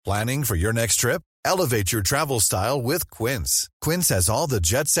Planning for your next trip? Elevate your travel style with Quince. Quince has all the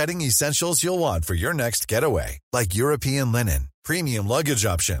jet-setting essentials you'll want for your next getaway, like European linen, premium luggage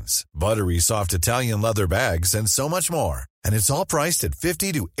options, buttery soft Italian leather bags, and so much more. And it's all priced at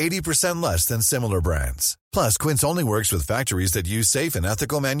 50 to 80% less than similar brands. Plus, Quince only works with factories that use safe and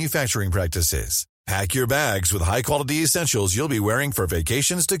ethical manufacturing practices. Pack your bags with high-quality essentials you'll be wearing for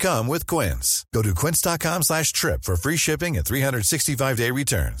vacations to come with Quince. Go to quince.com/trip for free shipping and 365-day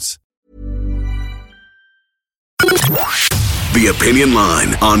returns. The Opinion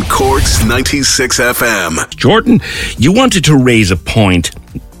Line on Cork's 96 FM. Jordan, you wanted to raise a point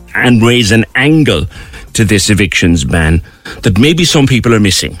and raise an angle to this evictions ban that maybe some people are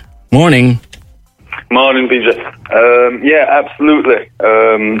missing. Morning. Morning, PJ. Yeah, absolutely.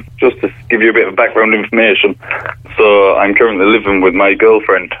 Just to give you a bit of background information. So I'm currently living with my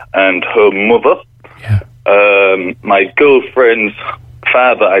girlfriend and her mother. Yeah. My girlfriend's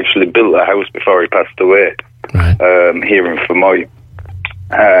father actually built a house before he passed away, Right. here in Fermoy.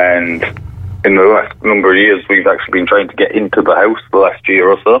 And in the last number of years, we've actually been trying to get into the house the last year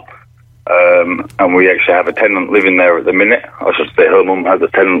or so. And we actually have a tenant living there at the minute. I should say her mum has a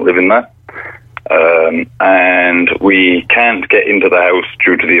tenant living there. And we can't get into the house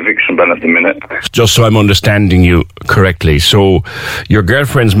due to the eviction ban at the minute. Just so I'm understanding you correctly. So your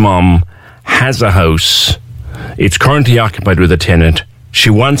girlfriend's mom has a house. It's currently occupied with a tenant. She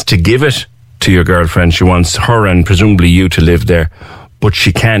wants to give it to your girlfriend. She wants her and presumably you to live there. But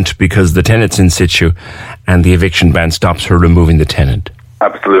she can't because the tenant's in situ and the eviction ban stops her removing the tenant.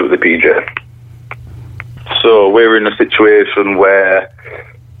 Absolutely, PJ. So we're in a situation where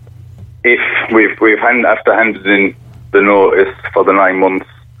if we've after handed in the notice for the 9 months,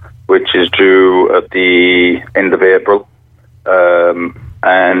 which is due at the end of April,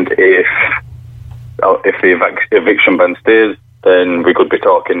 and if the eviction ban stays, then we could be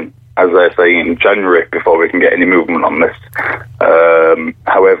talking, as I say, in January before we can get any movement on this.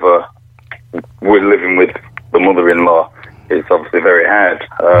 However, we're living with the mother-in-law. It's obviously very hard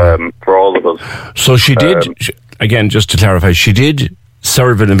for all of us. So she did, again, just to clarify, she did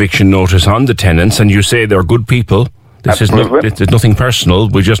serve an eviction notice on the tenants, and you say they're good people. This is there's nothing personal.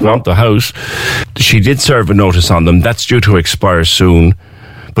 We just want the house. She did serve a notice on them. That's due to expire soon.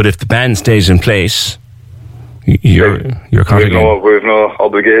 But if the ban stays in place, you're caught again. We've no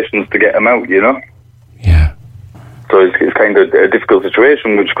obligations to get them out, you know? Yeah. So it's kind of a difficult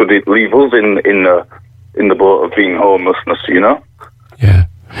situation, which could leave us in the boat of being homelessness, you know? Yeah.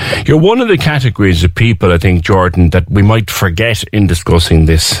 You're one of the categories of people, I think, Jordan, that we might forget in discussing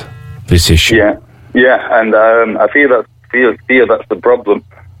this issue. Yeah, and I fear that's the problem.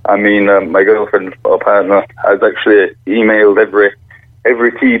 I mean, my girlfriend or partner has actually emailed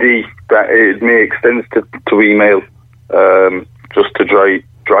every TD that it makes sense to email, just to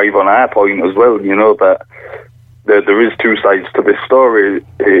drive on our point as well. You know that there is two sides to this story,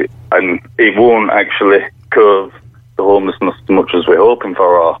 and it won't actually curve the homelessness as much as we're hoping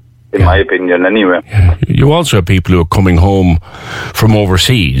for, or in my opinion anyway. Yeah. You also have people who are coming home from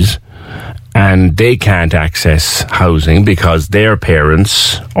overseas and they can't access housing because their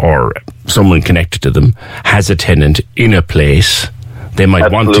parents or someone connected to them has a tenant in a place. They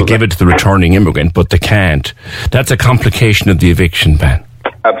might want to give it to the returning immigrant, but they can't. That's a complication of the eviction ban.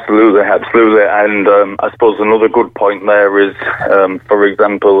 Absolutely. And I suppose another good point there is, for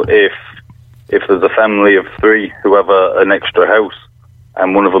example, if there's a family of three who have an extra house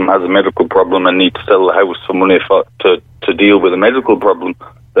and one of them has a medical problem and need to sell the house for money to deal with a medical problem,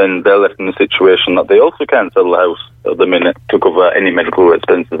 then they're left in a situation that they also can't sell the house at the minute to cover any medical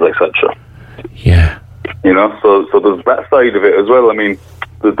expenses, etc. Yeah. You know, so there's that side of it as well. I mean,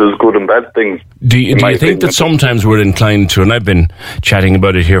 there's good and bad things. Do you think that sometimes we're inclined to, and I've been chatting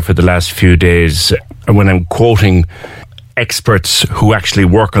about it here for the last few days, when I'm quoting experts who actually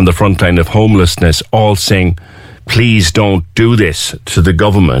work on the front line of homelessness, all saying, please don't do this to the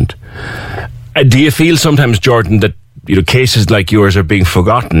government. Do you feel sometimes, Jordan, that cases like yours are being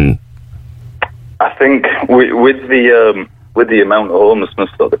forgotten? I think with the amount of homelessness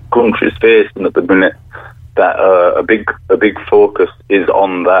that the country's facing at the minute, that a big focus is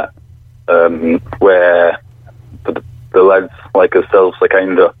on that, where the lads like ourselves are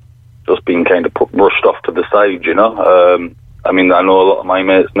kind of just being brushed off to the side, you know. I mean, I know a lot of my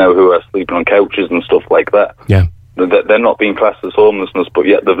mates now who are sleeping on couches and stuff like that. Yeah. They're not being classed as homelessness, but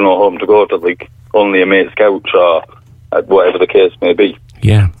yet they've no home to go to, like only a mate's couch or whatever the case may be.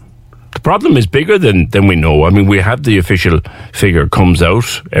 Yeah. The problem is bigger than we know. I mean, we have the official figure comes out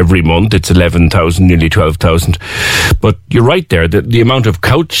every month. It's 11,000, nearly 12,000. But you're right there. The amount of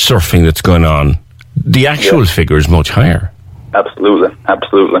couch surfing that's going on, the actual figure is much higher. Absolutely.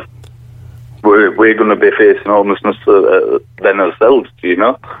 We're going to be facing homelessness then ourselves, you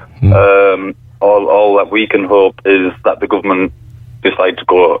know. All that we can hope is that the government decide to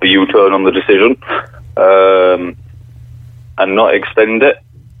go a U-turn on the decision and not extend it.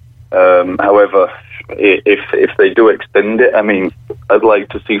 However, if they do extend it, I mean, I'd like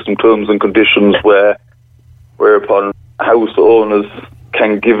to see some terms and conditions whereupon house owners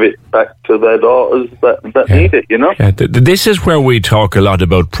can give it back to their daughters that need it, you know? Yeah, this is where we talk a lot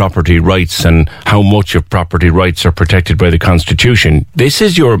about property rights and how much of property rights are protected by the Constitution. This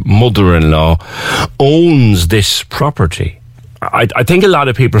is your mother-in-law owns this property. I think a lot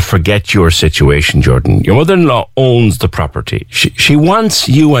of people forget your situation, Jordan. Your mother-in-law owns the property. She wants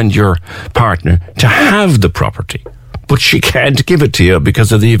you and your partner to have the property, but she can't give it to you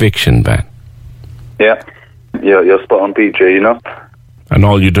because of the eviction ban. Yeah, you're spot on, PJ, you know? And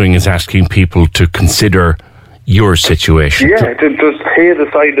all you're doing is asking people to consider your situation. Yeah, to just hear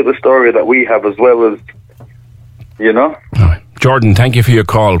the side of the story that we have as well as, you know? All right. Jordan, thank you for your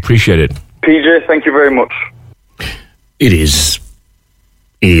call. Appreciate it. PJ, thank you very much. It is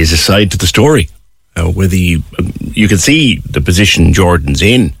a side to the story where you can see the position Jordan's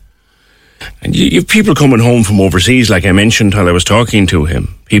in. And you have people coming home from overseas, like I mentioned while I was talking to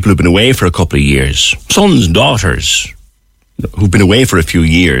him. People who've been away for a couple of years. Sons and daughters who've been away for a few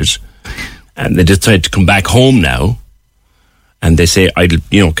years, and they decide to come back home now, and they say,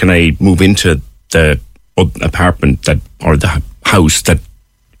 can I move into the apartment or the house that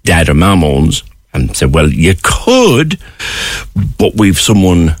dad or mum owns? And say, well, you could, but we've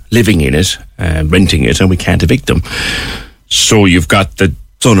someone living in it, renting it, and we can't evict them. So you've got the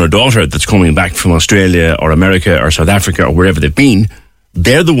son or daughter that's coming back from Australia or America or South Africa or wherever they've been.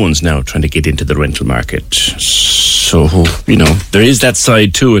 They're the ones now trying to get into the rental market. So, there is that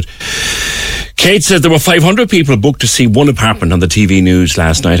side to it. Kate says there were 500 people booked to see one apartment on the TV news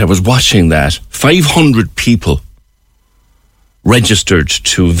last night. I was watching that. 500 people registered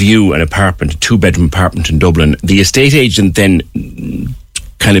to view an apartment, a 2-bedroom apartment in Dublin. The estate agent then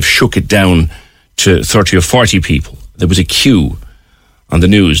kind of shook it down to 30 or 40 people. There was a queue on the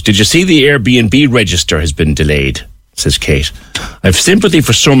news. Did you see the Airbnb register has been delayed? Says Kate. I have sympathy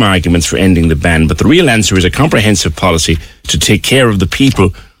for some arguments for ending the ban, but the real answer is a comprehensive policy to take care of the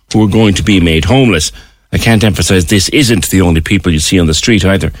people who are going to be made homeless. I can't emphasise this isn't the only people you see on the street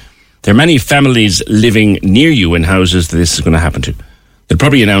either. There are many families living near you in houses that this is going to happen to. They'll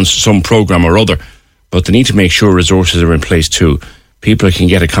probably announce some programme or other, but they need to make sure resources are in place too. People can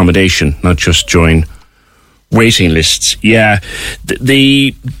get accommodation, not just join waiting lists. Yeah,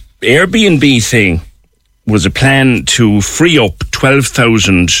 the Airbnb thing was a plan to free up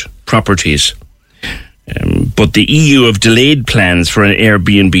 12,000 properties. But the EU have delayed plans for an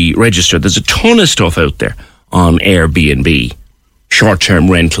Airbnb register. There's a ton of stuff out there on Airbnb. Short-term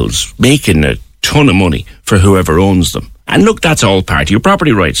rentals, making a ton of money for whoever owns them. And look, that's all part of your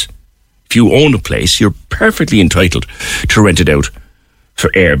property rights. If you own a place, you're perfectly entitled to rent it out for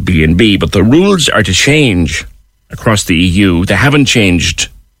Airbnb. But the rules are to change across the EU. They haven't changed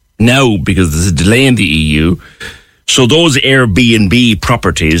now because there's a delay in the EU. So those Airbnb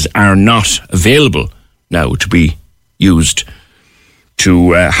properties are not available now to be used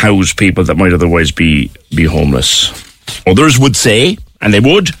to house people that might otherwise be homeless. Others would say, and they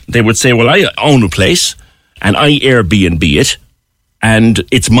would say, well, I own a place and I Airbnb it and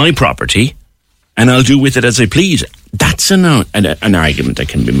it's my property and I'll do with it as I please. That's an argument that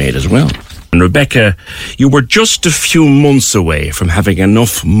can be made as well. And Rebecca, you were just a few months away from having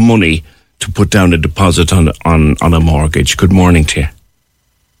enough money to put down a deposit on a mortgage. Good morning to you.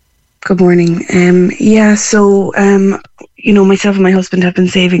 Good morning. Myself and my husband have been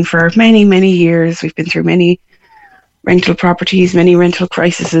saving for many, many years. We've been through many rental properties, many rental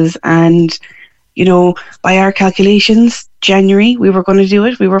crises, and, by our calculations, January, we were going to do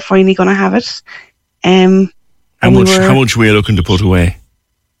it. We were finally going to have it. How much were you looking to put away?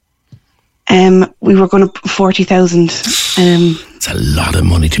 We were going to put 40,000. It's a lot of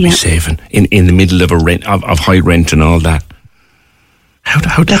money to be saving in the middle of of high rent and all that. How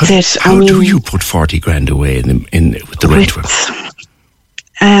do you put 40 grand away with the rent?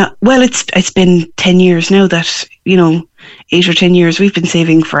 Well, it's been 10 years now that, 8 or 10 years we've been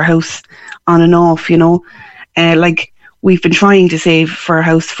saving for a house on and off, we've been trying to save for a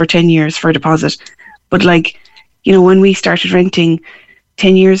house for 10 years for a deposit. But when we started renting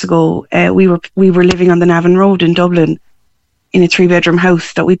 10 years ago, we were living on the Navan Road in Dublin in a 3-bedroom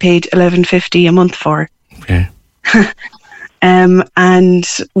house that we paid €11.50 a month for. Okay. And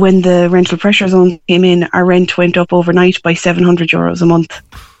when the rental pressure zone came in, our rent went up overnight by €700 a month.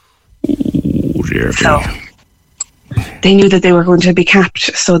 Oh, dear. So, they knew that they were going to be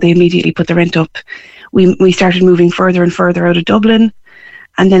capped, so they immediately put the rent up. We started moving further and further out of Dublin,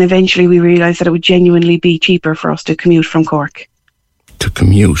 and then eventually we realised that it would genuinely be cheaper for us to commute from Cork. To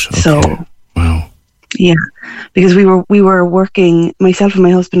commute? Okay. So, wow. Yeah, because we were working, myself and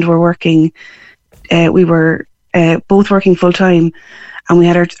my husband were working, we were both working full-time, and we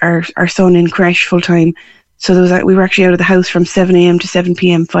had our son in creche full-time. So we were actually out of the house from 7 a.m. to 7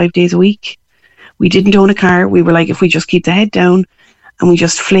 p.m. 5 days a week. We didn't own a car. We were like, if we just keep the head down and we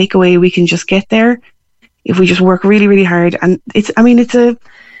just flake away, we can just get there. If we just work really, really hard. And it's a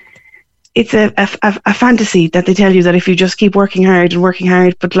fantasy that they tell you that if you just keep working hard,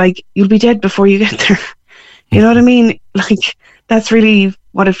 but like, you'll be dead before you get there. You know what I mean? Like, that's really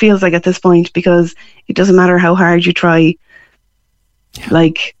what it feels like at this point, because it doesn't matter how hard you try.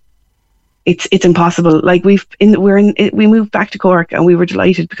 Like, it's impossible. Like, we moved back to Cork and we were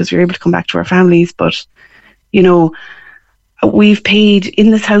delighted because we were able to come back to our families. But, you know, we've paid, in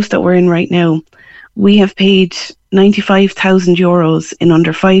this house that we're in right now, we have paid 95,000 euros in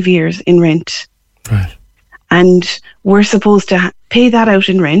under 5 years in rent. Right. And we're supposed to pay that out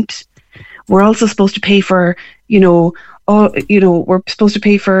in rent. We're also supposed to pay for, we're supposed to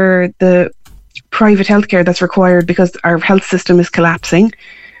pay for the private healthcare that's required because our health system is collapsing.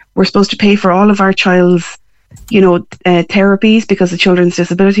 We're supposed to pay for all of our child's, therapies because the Children's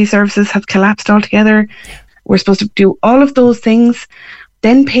Disability Services have collapsed altogether. We're supposed to do all of those things,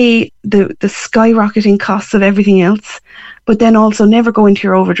 then pay the skyrocketing costs of everything else, but then also never go into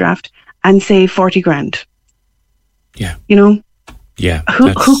your overdraft and save 40 grand. Yeah. You know? Yeah.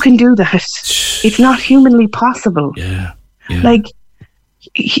 Who can do that? It's not humanly possible. Yeah. Like,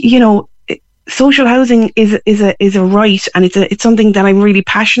 social housing is a right, and it's something that I'm really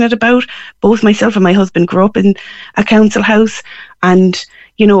passionate about. Both myself and my husband grew up in a council house, and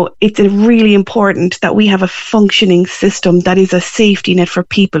it's really important that we have a functioning system that is a safety net for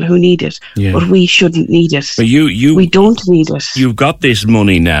people who need it. Yeah. But we shouldn't need it. But we don't need it. You've got this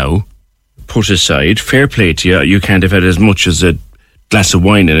money now put aside. Fair play to you. You can't have had as much as a glass of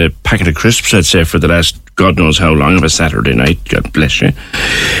wine and a packet of crisps, I'd say, for the last God knows how long of a Saturday night. God bless you.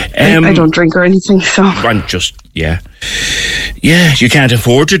 I don't drink or anything, so I'm just you can't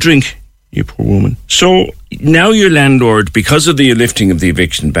afford to drink, you poor woman. So now your landlord, because of the lifting of the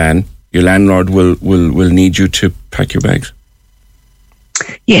eviction ban, your landlord will need you to pack your bags.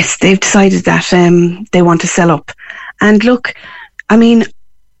 Yes, they've decided that they want to sell up. And look, I mean,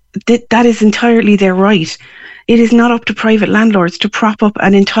 that is entirely their right. It is not up to private landlords to prop up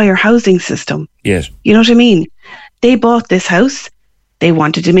an entire housing system. Yes. You know what I mean? They bought this house. They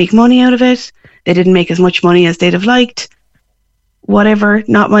wanted to make money out of it. They didn't make as much money as they'd have liked. Whatever,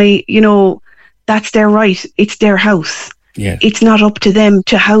 that's their right. It's their house. Yes. It's not up to them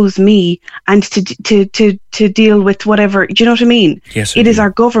to house me and to deal with whatever. Do you know what I mean? Yes. It is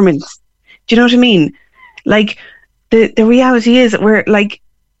our government. Do you know what I mean? Like, the reality is that we're like,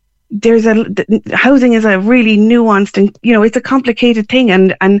 housing is a really nuanced and it's a complicated thing,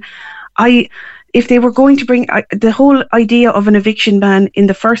 and if they were going to bring the whole idea of an eviction ban in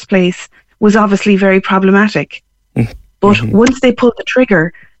the first place was obviously very problematic. But once they pulled the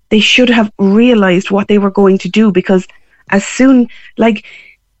trigger, they should have realized what they were going to do, because as soon, like,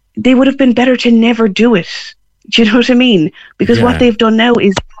 they would have been better to never do it. Do you know what I mean? Because what they've done now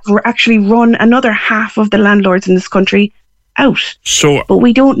is actually run another half of the landlords in this country out. But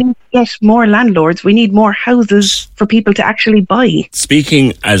we don't need to get more landlords. We need more houses for people to actually buy.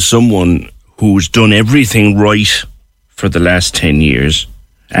 Speaking as someone who's done everything right for the last 10 years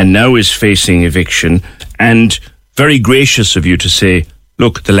and now is facing eviction, and very gracious of you to say,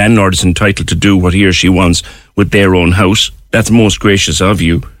 look, the landlord is entitled to do what he or she wants with their own house. That's most gracious of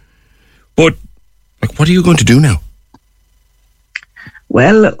you. But what are you going to do now?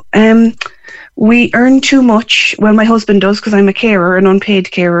 Well, we earn too much. Well, my husband does, because I'm a carer, an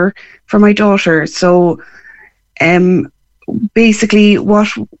unpaid carer for my daughter. So basically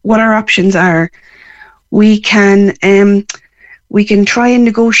what our options are, we can try and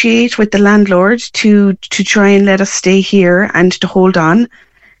negotiate with the landlord to try and let us stay here and to hold on,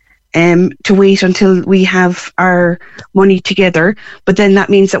 to wait until we have our money together. But then that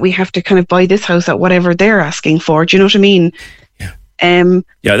means that we have to kind of buy this house at whatever they're asking for. Do you know what I mean?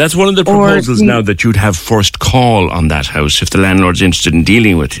 That's one of the proposals now, that you'd have first call on that house if the landlord's interested in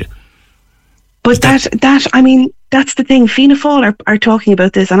dealing with you. But that's the thing. Fianna Fáil are talking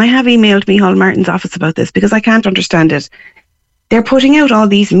about this, and I have emailed Micheál Martin's office about this because I can't understand it. They're putting out all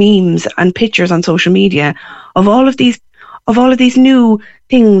these memes and pictures on social media of all of these new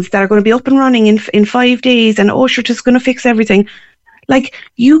things that are going to be up and running in 5 days, and sure, just going to fix everything. Like,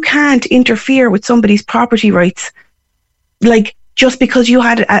 you can't interfere with somebody's property rights like, just because you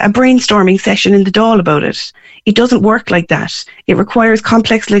had a brainstorming session in the Dáil about it. It doesn't work like that. It requires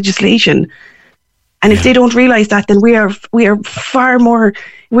complex legislation. And if they don't realise that, then we are in far more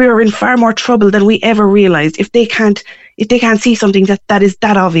trouble than we ever realised. If they can't see something that is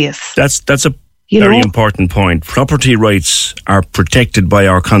that obvious. That's a very important point. Property rights are protected by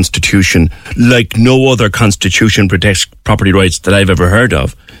our Constitution like no other Constitution protects property rights that I've ever heard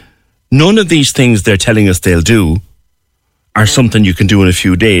of. None of these things they're telling us they'll do are something you can do in a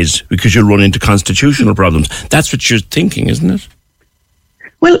few days because you'll run into constitutional problems. That's what you're thinking, isn't it?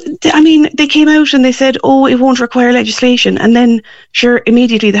 Well, I mean, they came out and they said, oh, it won't require legislation. And then, sure,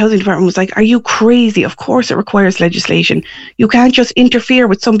 immediately the Housing Department was like, are you crazy? Of course it requires legislation. You can't just interfere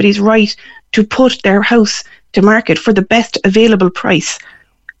with somebody's right to put their house to market for the best available price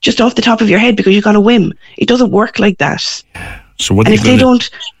just off the top of your head because you got a whim. It doesn't work like that. So what? And if they don't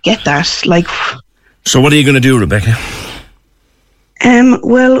get that, like... So what are you going to do, Rebecca?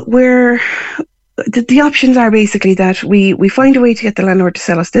 Well, the options are basically that we find a way to get the landlord to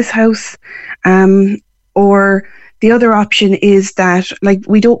sell us this house, or the other option is that, like,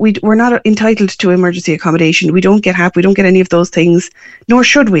 we're not entitled to emergency accommodation. We don't get HAP, we don't get any of those things, nor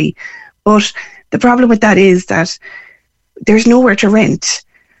should we. But the problem with that is that there's nowhere to rent,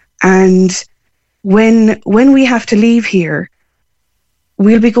 and when we have to leave here,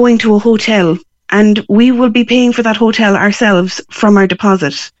 we'll be going to a hotel, and we will be paying for that hotel ourselves from our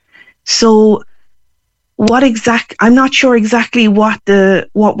deposit. So I'm not sure exactly what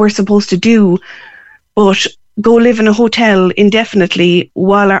we're supposed to do, but go live in a hotel indefinitely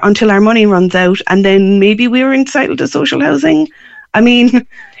until our money runs out, and then maybe we're entitled to social housing. I mean,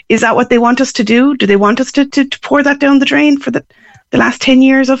 is that what they want us to do? Do they want us to pour that down the drain for the last 10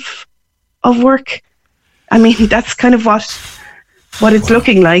 years of work? I mean, that's kind of what it's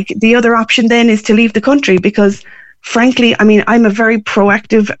looking like. The other option then is to leave the country because, frankly, I mean, I'm a very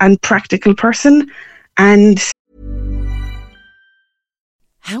proactive and practical person, and...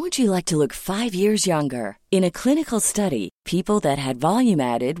 How would you like to look 5 years younger? In a clinical study, people that had volume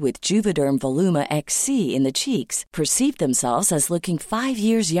added with Juvederm Voluma XC in the cheeks perceived themselves as looking 5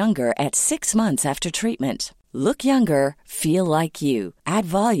 years younger at 6 months after treatment. Look younger, feel like you. Add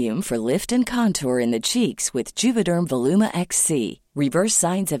volume for lift and contour in the cheeks with Juvederm Voluma XC. Reverse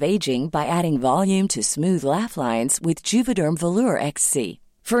signs of aging by adding volume to smooth laugh lines with Juvederm Volure XC.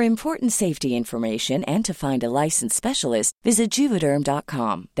 For important safety information and to find a licensed specialist, visit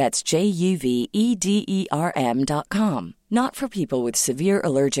Juvederm.com. That's JUVEDERM.com. Not for people with severe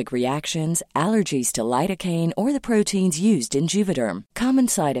allergic reactions, allergies to lidocaine, or the proteins used in Juvederm. Common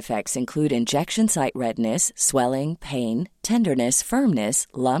side effects include injection site redness, swelling, pain, tenderness, firmness,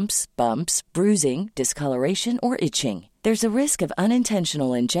 lumps, bumps, bruising, discoloration, or itching. There's a risk of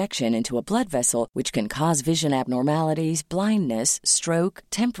unintentional injection into a blood vessel, which can cause vision abnormalities, blindness, stroke,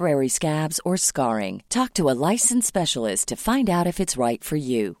 temporary scabs, or scarring. Talk to a licensed specialist to find out if it's right for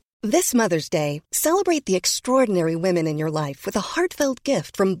you. This Mother's Day, celebrate the extraordinary women in your life with a heartfelt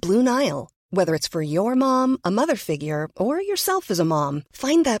gift from Blue Nile. Whether it's for your mom, a mother figure, or yourself as a mom,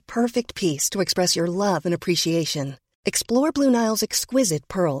 find that perfect piece to express your love and appreciation. Explore Blue Nile's exquisite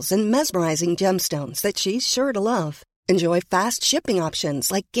pearls and mesmerizing gemstones that she's sure to love. Enjoy fast shipping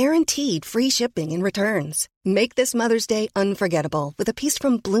options like guaranteed free shipping and returns. Make this Mother's Day unforgettable with a piece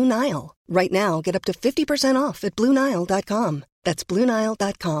from Blue Nile. Right now, get up to 50% off at BlueNile.com. That's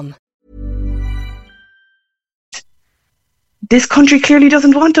BlueNile.com. This country clearly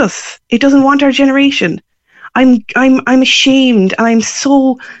doesn't want us. It doesn't want our generation. I'm ashamed, and I'm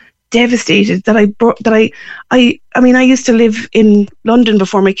so devastated that I used to live in London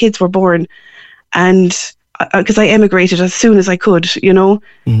before my kids were born, and because I emigrated as soon as I could,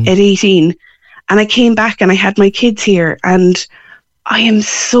 at 18, and I came back and I had my kids here, and I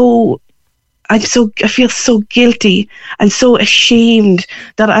feel so guilty and so ashamed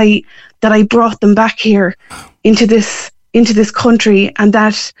that I brought them back here into this country, and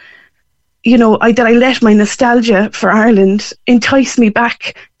that I let my nostalgia for Ireland entice me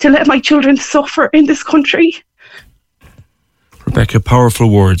back to let my children suffer in this country. Rebecca,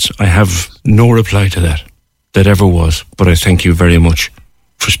 powerful words. I have no reply to that ever was, but I thank you very much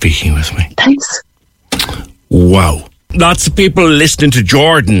for speaking with me. Thanks. Wow. Lots of people listening to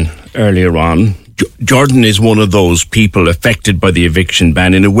Jordan earlier on. Jordan is one of those people affected by the eviction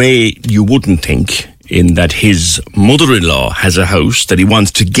ban in a way you wouldn't think, in that his mother-in-law has a house that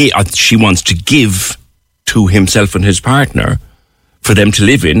she wants to give to himself and his partner for them to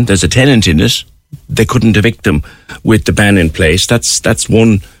live in. There's a tenant in it. They couldn't evict them with the ban in place. That's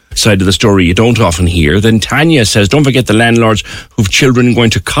one side of the story you don't often hear. Then Tanya says, don't forget the landlords who've children going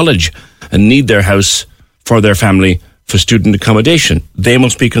to college and need their house for their family for student accommodation. They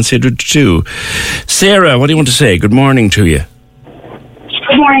must be considered too. Sarah, what do you want to say? Good morning to you.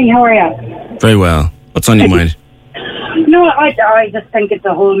 Good morning, how are you? Very well. What's on your mind? No, I just think it's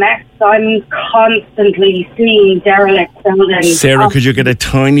a whole mess. I'm constantly seeing derelict buildings. Sarah, could you get a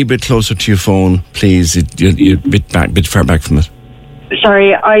tiny bit closer to your phone, please? You're a bit far back from it.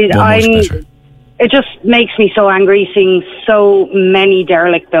 Sorry, it just makes me so angry seeing so many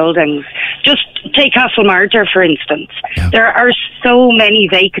derelict buildings. Just take Castlemartyr, for instance. Yeah. There are so many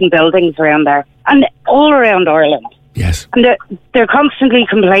vacant buildings around there, and all around Ireland. Yes. And they're constantly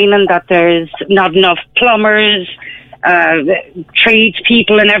complaining that there's not enough plumbers,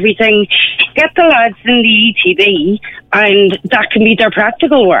 tradespeople and everything. Get the lads in the ETB, and that can be their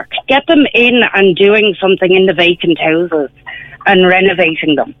practical work. Get them in and doing something in the vacant houses and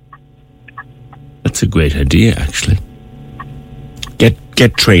renovating them. That's a great idea, actually.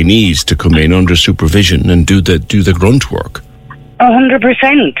 Get trainees to come in under supervision and do the grunt work.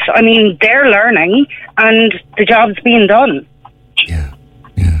 100%. I mean, they're learning and the job's being done. Yeah.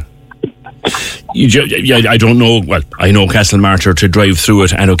 I don't know. Well, I know Castlemartyr to drive through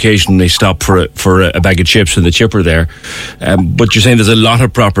it and occasionally stop for a bag of chips in the chipper there. But you're saying there's a lot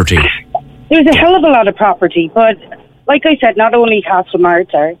of property. There's a hell of a lot of property, but like I said, not only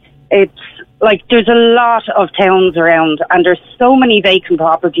Castlemartyr, it's like there's a lot of towns around, and there's so many vacant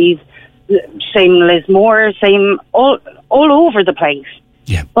properties. Same Lismore, same all over the place.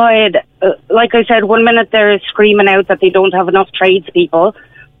 Yeah. But like I said, 1 minute they're screaming out that they don't have enough tradespeople.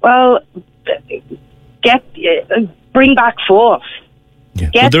 Well, bring back force. Yeah.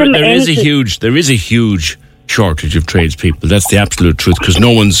 Well, there is a huge shortage of tradespeople. That's the absolute truth, because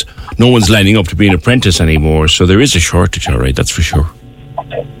no one's lining up to be an apprentice anymore. So there is a shortage, all right. That's for sure.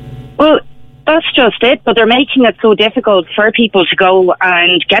 Well, that's just it. But they're making it so difficult for people to go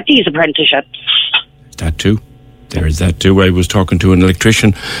and get these apprenticeships. That too. There is that too. I was talking to an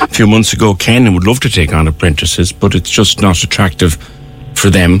electrician a few months ago, Ken, and would love to take on apprentices, but it's just not attractive for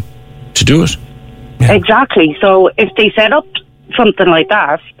them to do it. Yeah. Exactly. So if they set up something like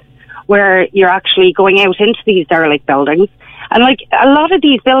that, where you're actually going out into these derelict buildings, and like a lot of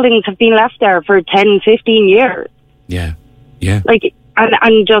these buildings have been left there for 10, 15 years. Yeah. Like,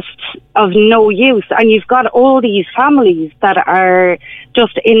 and just of no use. And you've got all these families that are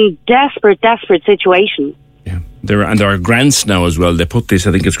just in desperate situations. Yeah. There are grants now as well. They put this,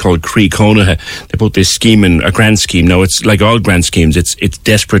 I think it's called Cree Conaha. They put this scheme in, a grant scheme. Now, it's like all grant schemes. It's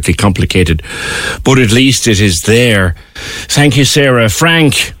desperately complicated. But at least it is there. Thank you, Sarah.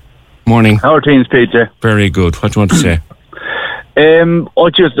 Frank, morning. How are things, PJ? Very good. What do you want to say?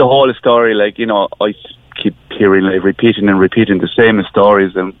 Just the whole story, like, you know, I keep hearing, like, repeating the same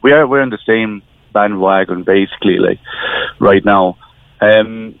stories, and we're in the same bandwagon, basically, like, right now.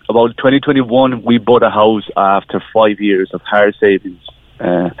 About 2021, we bought a house after 5 years of hard savings,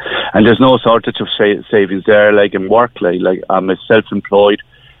 and there's no shortage of savings there. Like in work, like I'm a self-employed,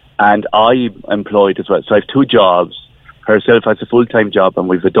 and I'm employed as well. So I have two jobs. Herself has a full-time job, and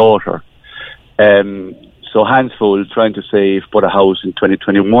we've a daughter. So hands full, trying to save, bought a house in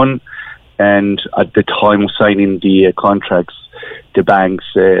 2021, and at the time of signing the contracts, the bank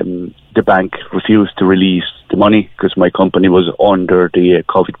refused to release the money because my company was under the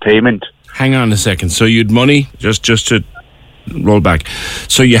COVID payment. Hang on a second. So you'd money, just to roll back.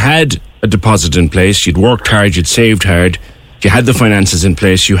 So you had a deposit in place, you'd worked hard, you'd saved hard, you had the finances in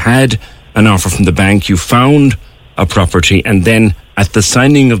place, you had an offer from the bank, you found a property, and then at the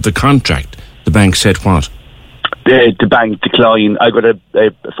signing of the contract, the bank said what? The bank declined. I got a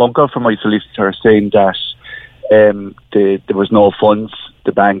phone call from my solicitor saying that there was no funds.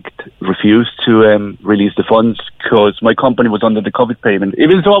 The bank refused to release the funds because my company was under the COVID payment,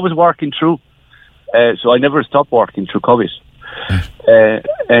 even though I was working through. So I never stopped working through COVID.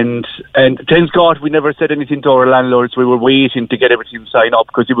 And thank God we never said anything to our landlords. We were waiting to get everything signed up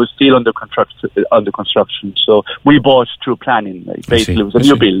because it was still under construction. So we bought through planning. Like, basically, it was a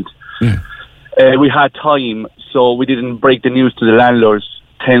new build. Yeah. We had time, so we didn't break the news to the landlords.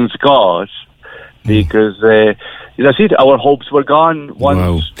 Thank God, because that's it. Our hopes were gone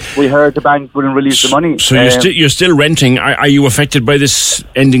once we heard the bank wouldn't release the money. So you're still renting. Are you affected by this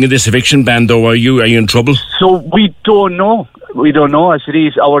ending of this eviction ban, though? Are you in trouble? So we don't know. We don't know as it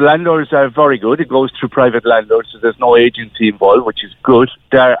is. Our landlords are very good. It goes through private landlords, so there's no agency involved, which is good.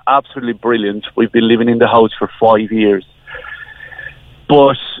 They're absolutely brilliant. We've been living in the house for 5 years.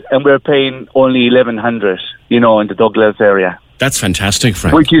 And we're paying only 1,100, in the Douglas area. That's fantastic,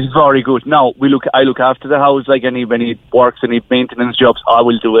 Frank. Which is very good. Now, I look after the house, like any works, any maintenance jobs, I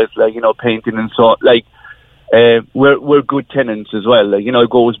will do it, painting and so, we're good tenants as well, it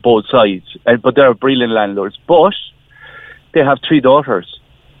goes both sides. But they're brilliant landlords. But they have 3 daughters.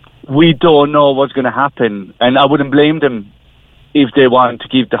 We don't know what's going to happen, and I wouldn't blame them if they want to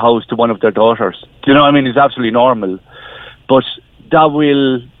give the house to one of their daughters. Do you know what I mean? It's absolutely normal. But that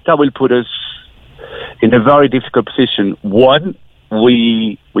will put us in a very difficult position. One,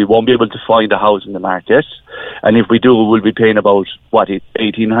 we won't be able to find a house in the market, and if we do, we'll be paying about,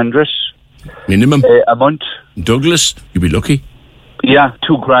 $1,800 minimum a month. Douglas, you'll be lucky. Yeah,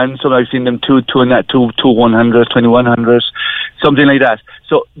 $2,000. So I've seen them two 100, 2,100, something like that.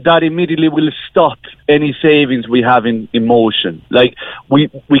 So that immediately will stop any savings we have in motion. Like we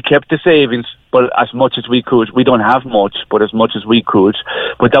kept the savings, but as much as we could. We don't have much, but as much as we could.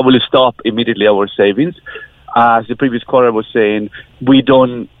 But that will stop immediately our savings. As the previous caller was saying, we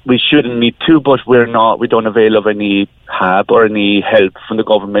shouldn't need to, but we don't avail of any HAB or any help from the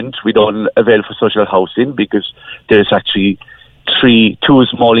government. We don't avail for social housing because there's actually 2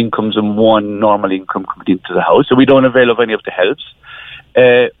 small incomes and 1 normal income coming into the house. So we don't avail of any of the helps.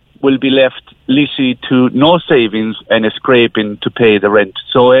 We'll be left literally to no savings and a scraping to pay the rent.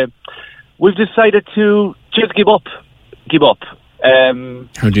 So we've decided to just give up.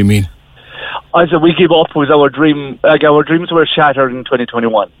 How do you mean? I said we give up with our dream. Like our dreams were shattered in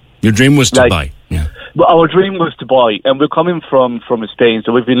 2021. Your dream was to buy. Yeah. Well, our dream was to buy, and we're coming from Spain,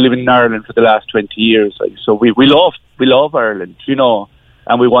 so we've been living in Ireland for the last 20 years. Like, so we love Ireland, you know,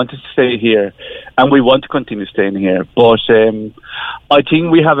 and we wanted to stay here, and we want to continue staying here. But I think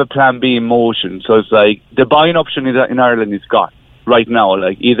we have a plan B in motion. So it's like the buying option in Ireland is gone right now.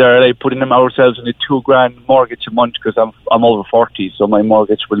 Like either like putting them ourselves in a $2,000 mortgage a month because I'm over 40, so my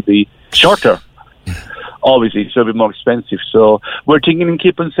mortgage will be shorter. Obviously, so it'll be more expensive. So we're thinking and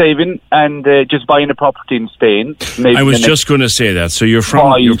keep on saving and just buying a property in Spain. Maybe I was just going to say that. So you're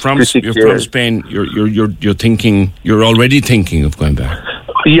from Spain. You're thinking. You're already thinking of going back.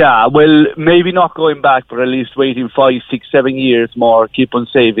 Yeah, well, maybe not going back, but at least waiting 5, 6, 7 years more. Keep on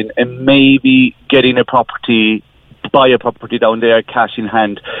saving and maybe getting a property, buy a property down there, cash in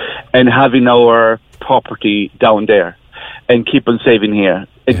hand, and having our property down there, and keep on saving here.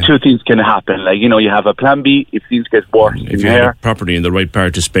 And 2 things can happen. Like, you know, you have a plan B if things get worse. If you had a property in the right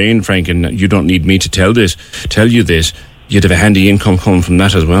part of Spain, Frank, and you don't need me to tell you this, you'd have a handy income coming from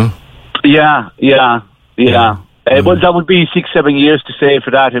that as well. Yeah. Well, that would be 6, 7 years to save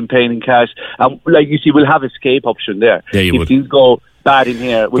for that and paying in cash. Like you see, we'll have escape option there. Yeah, you if would. Things go bad in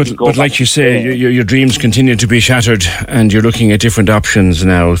here, but like you say, your dreams continue to be shattered, and you're looking at different options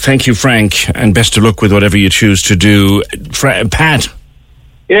now. Thank you, Frank, and best of luck with whatever you choose to do. Pat.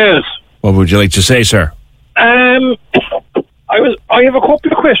 Yes. What would you like to say, sir? I have a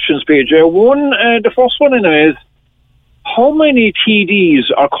couple of questions, PJ. One, the first one is, how many TDs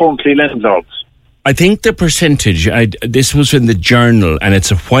are currently landlords? I think the percentage, this was in the Journal, and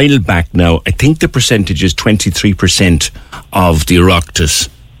it's a while back now, I think the percentage is 23% of the Oireachtas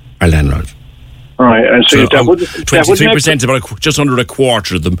are landlords. Right, and so that would... 23% is about just under a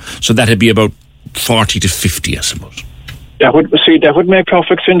quarter of them, so that'd be about 40 to 50, I suppose. That would make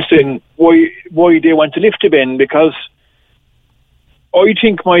perfect sense then, why they want to lift the ban, because I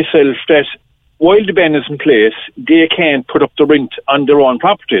think myself that while the ban is in place, they can't put up the rent on their own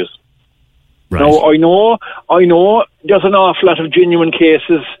properties. Right. Now, I know there's an awful lot of genuine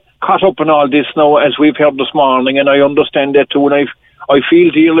cases caught up in all this now, as we've heard this morning, and I understand that too, and I feel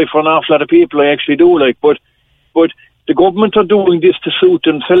dearly for an awful lot of people, I actually do, but the government are doing this to suit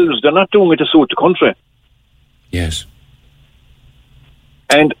themselves, they're not doing it to suit the country. Yes.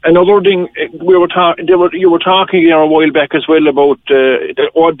 And another thing, you were talking here a while back as well about,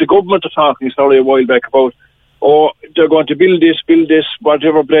 the government are talking, a while back about, they're going to build this,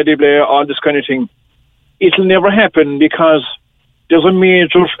 whatever, blah, blah, blah, all this kind of thing. It'll never happen because there's a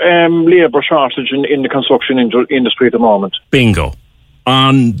major labour shortage in the construction industry at the moment. Bingo.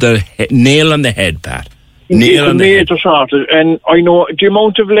 On the nail on the head, Pat. It's a major shortage. And I know the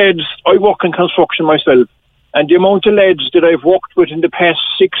amount of lads, I work in construction myself, and the amount of lads that I've worked with in the past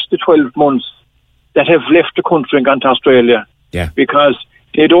 6 to 12 months that have left the country and gone to Australia. Yeah. Because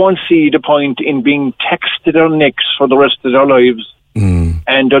they don't see the point in being taxed to their necks for the rest of their lives.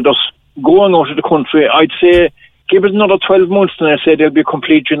 And they're just going out of the country. I'd say, give it another 12 months and I say there'll be a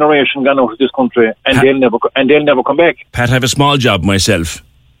complete generation gone out of this country and they'll never come back. Pat, I have a small job myself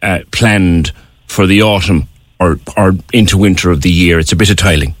planned for the autumn or into winter of the year. It's a bit of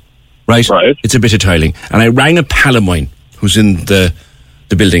tiling. Right? It's a bit of tiling. And I rang a pal of mine who's in the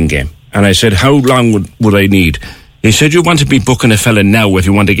building game. And I said, how long would I need? He said, you want to be booking a fella now if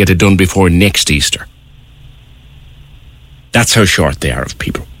you want to get it done before next Easter. That's how short they are of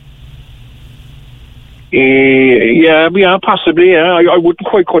people. Yeah, possibly. Yeah, I wouldn't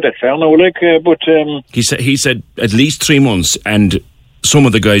quite go that far now, but he said at least 3 months, and some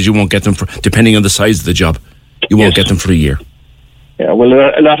of the guys you won't get them for, depending on the size of the job, you won't get them for a year. Yeah, well,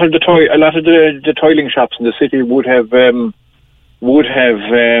 a lot of the toiling shops in the city would have their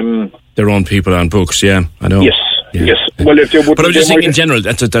own people on books. Yeah, I know. Yes. Well, if they would, but I'm just saying in general.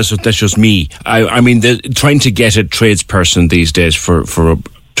 That's just me. I mean, trying to get a tradesperson these days for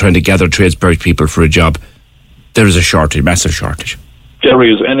trying to gather tradespeople for a job, there is a shortage, massive shortage. There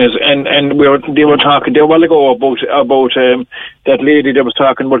is, and they were talking there a while ago about that lady that was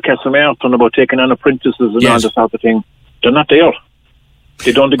talking about Castlemartin about taking on apprentices and all this sort of thing. They're not there.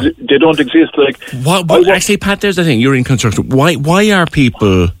 They don't exist. Like actually, Pat, there's the thing. You're in construction. Why are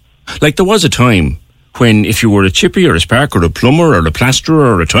people like? There was a time when if you were a chippy or a spark or a plumber or a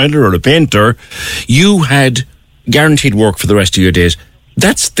plasterer or a tiler or a painter, you had guaranteed work for the rest of your days.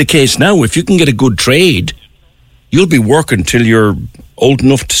 That's the case now. If you can get a good trade, you'll be working till you're old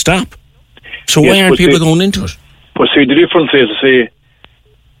enough to stop. So why aren't people going into it? But see, the difference is,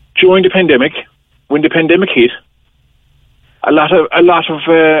 during the pandemic, when the pandemic hit, a lot of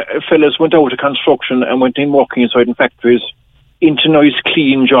fellas went out to construction and went in working inside in factories into nice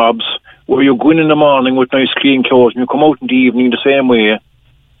clean jobs where you go in the morning with nice clean clothes and you come out in the evening the same way.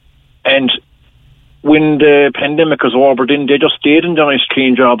 And when the pandemic was over, then they just stayed in the nice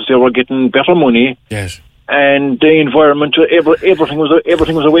clean jobs. They were getting better money. Yes. And the environment, everything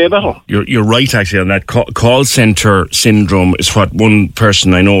was way better. You're right, actually, on that. Call centre syndrome is what one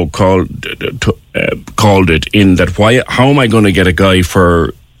person I know called it. In that, how am I going to get a guy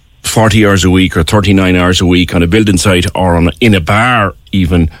for 40 hours a week or 39 hours a week on a building site or in a bar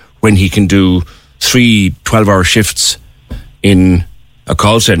even, when he can do 3 12-hour shifts in a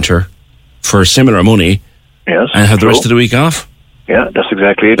call centre for similar money, yes, and have the rest of the week off? Yeah, that's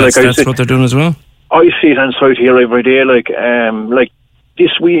exactly it. That's what they're doing as well. I see it on site here every day. Like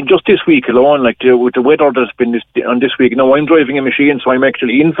this week, just this week alone, with the weather that's been on this week. Now I'm driving a machine, so I'm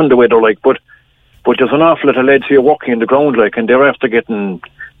actually in from the weather. But there's an awful lot of lads here working in the ground, and they're after getting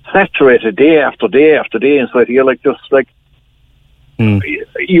saturated day after day after day inside here.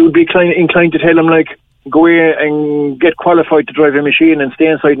 You'd be inclined to tell them go away and get qualified to drive a machine and stay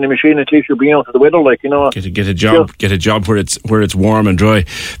inside in the machine. At least you'll be out of the weather, Get a job. Get a job where it's warm and dry.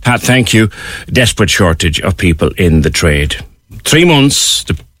 Pat, thank you. Desperate shortage of people in the trade. 3 months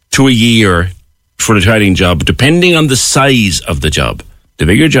to a year for a tiling job, depending on the size of the job. The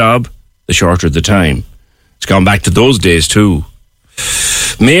bigger job, the shorter the time. It's gone back to those days too.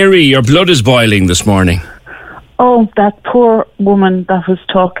 Mary, your blood is boiling this morning. Oh, that poor woman that was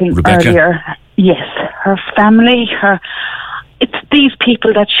talking Rebecca? Earlier. Yes, her family, it's these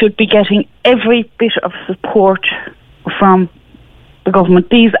people that should be getting every bit of support from the government.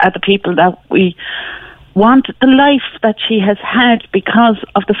 These are the people that we want the life that she has had because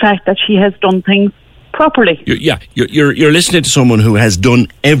of the fact that she has done things properly. You're listening to someone who has done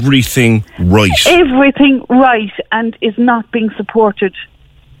everything right. Everything right, and is not being supported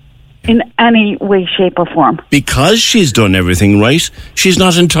in any way, shape or form. Because she's done everything right, she's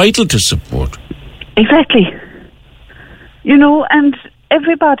not entitled to support. Exactly. And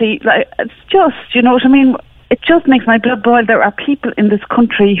everybody, it's just, you know what I mean? It just makes my blood boil. There are people in this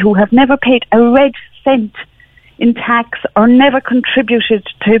country who have never paid a red cent in tax or never contributed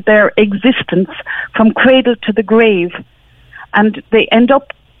to their existence from cradle to the grave. And they end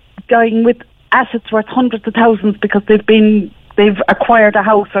up dying with assets worth hundreds of thousands because they've acquired a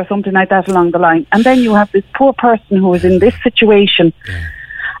house or something like that along the line. And then you have this poor person who is in this situation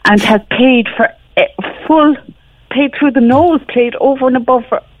and has paid through the nose, paid over and above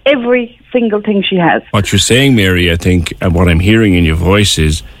for every single thing she has. What you're saying, Mary, I think, and what I'm hearing in your voice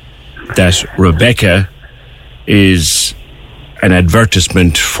is that Rebecca is an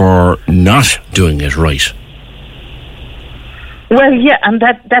advertisement for not doing it right. Well, yeah, and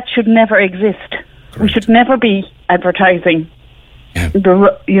that should never exist. Correct. We should never be advertising. Yeah.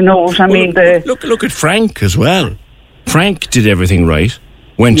 You know what I mean? Look at Frank as well. Frank did everything right.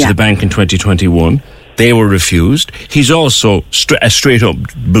 Went to the bank in 2021. They were refused. He's also a straight-up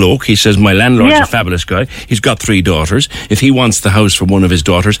bloke. He says, my landlord's a fabulous guy. He's got 3 daughters. If he wants the house for one of his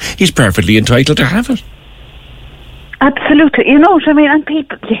daughters, he's perfectly entitled to have it. Absolutely. You know what I mean? And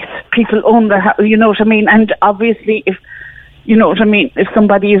people own their house. You know what I mean? And obviously, if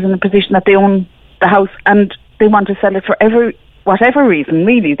somebody is in a position that they own the house and they want to sell it for whatever reason,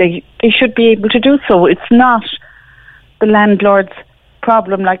 really, they should be able to do so. It's not the landlord's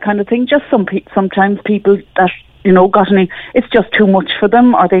problem, kind of thing. Just sometimes people that it's just too much for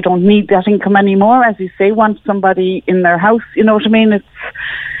them, or they don't need that income anymore. As you say, want somebody in their house. You know what I mean?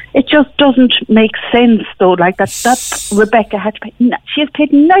 It just doesn't make sense, though. Like that Rebecca had to pay. She has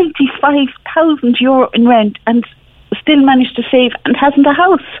paid €95,000 in rent and still managed to save and hasn't a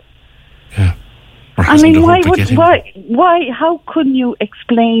house. Yeah. I mean, why? How couldn't you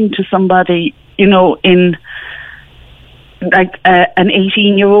explain to somebody, in like an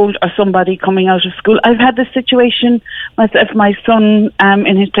 18-year-old or somebody coming out of school? I've had this situation myself. My son,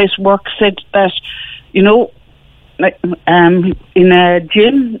 in his place of work, said that, like in a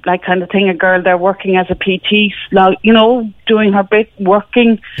gym, like kind of thing, a girl there working as a PT, doing her bit,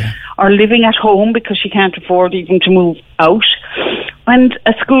 working or living at home because she can't afford even to move out. And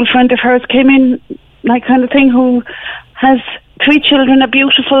a school friend of hers came in, like kind of thing, who has 3 children, a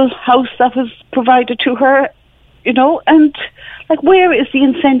beautiful house that was provided to her, and like, where is the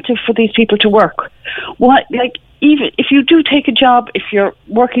incentive for these people to work? What, like, even if you do take a job, if you're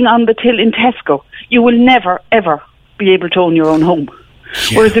working on the till in Tesco, you will never, ever be able to own your own home.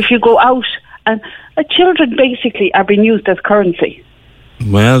 Yeah. Whereas if you go out, and children basically are being used as currency.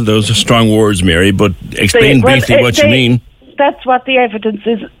 Well, those are strong words, Mary, but explain briefly what you mean. That's what the evidence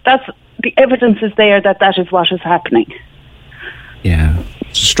is. The evidence is there that is what is happening. Yeah,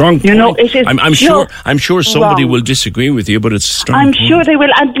 it's a strong point. It is. I'm sure somebody will disagree with you, but it's a strong point. I'm sure they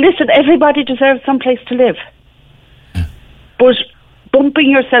will. And listen, everybody deserves some place to live. Yeah. But bumping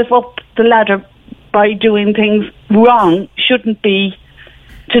yourself up the ladder by doing things wrong shouldn't be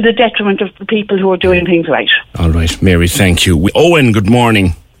to the detriment of the people who are doing things right. All right, Mary, thank you. Owen, good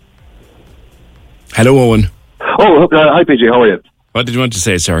morning. Hello, Owen. Oh, hi, PJ, how are you? What did you want to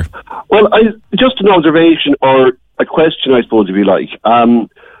say, sir? Well, just an observation or a question, I suppose, if you like.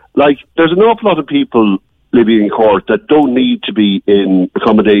 There's an awful lot of people living in Cork that don't need to be in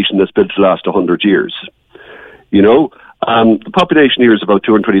accommodation that's built to last 100 years. The population here is about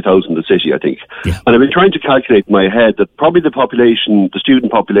 220,000 in the city, I think. Yeah. And I've been trying to calculate in my head that probably the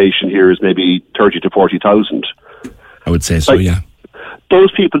student population here is maybe 30 to 40,000. I would say so, yeah.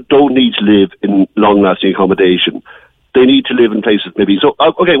 Those people don't need to live in long-lasting accommodation. They need to live in places maybe. So,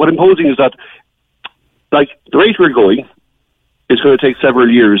 okay, what I'm posing is that, like, the rate we're going is going to take several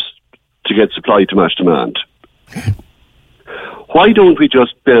years to get supply to match demand. Why don't we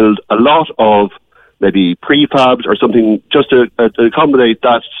just build a lot of maybe prefabs or something just to accommodate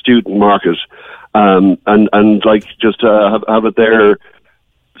that student market, and just have it there,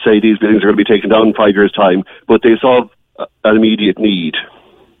 say these buildings are going to be taken down in 5 years' time, but they solve an immediate need.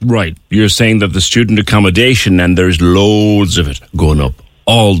 Right. You're saying that the student accommodation, and there's loads of it going up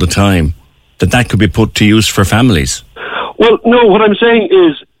all the time, that could be put to use for families. Well, no, what I'm saying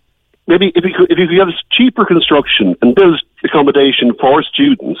is maybe if you could have cheaper construction and build accommodation for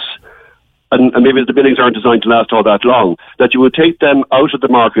students, and maybe the buildings aren't designed to last all that long, that you would take them out of the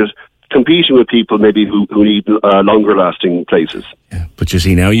market, competing with people maybe who need longer lasting places. Yeah, but you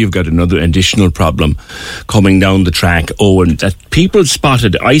see, now you've got another additional problem coming down the track, Owen, that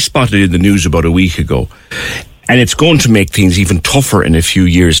I spotted in the news about a week ago, and it's going to make things even tougher in a few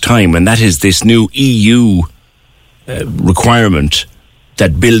years' time, and that is this new EU requirement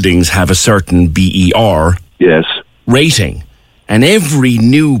that buildings have a certain BER rating. And every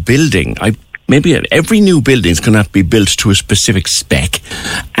new building, every new building is going to have to be built to a specific spec,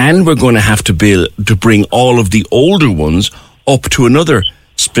 and we're going to have to bring all of the older ones up to another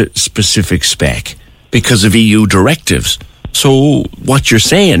specific spec because of EU directives. So what you're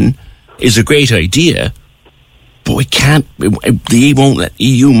saying is a great idea, but we can't. The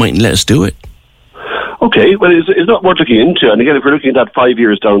EU mightn't let us do it. Okay, well, it's not worth looking into. And again, if we're looking at that 5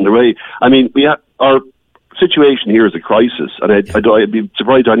 years down the way, I mean, our situation here is a crisis, and I'd be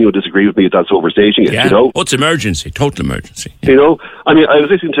surprised if anyone would disagree with me if that's overstating it. Oh, it's emergency, total emergency. Yeah. I mean, I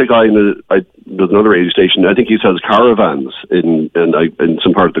was listening to a guy there's another radio station. I think he sells caravans in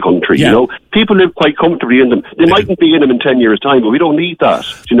some part of the country. Yeah. People live quite comfortably in them. They mightn't be in them in 10 years' time, but we don't need that.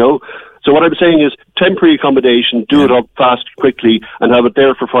 So what I'm saying is temporary accommodation, do it up fast, quickly, and have it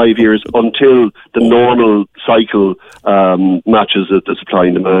there for 5 years until the normal cycle matches the supply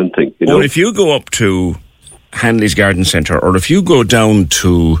and demand thing. Well, if you go up to Hanley's Garden Centre, or if you go down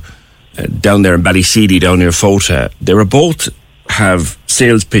to down there in Ballyseedy, down near Fota, both have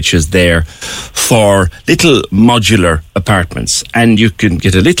sales pitches there for little modular apartments, and you can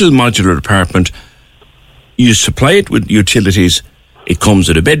get a little modular apartment. You supply it with utilities. It comes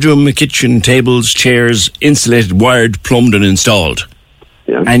with a bedroom, a kitchen, tables, chairs, insulated, wired, plumbed and installed.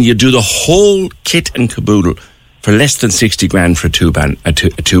 Yeah. And you do the whole kit and caboodle for less than 60 grand for a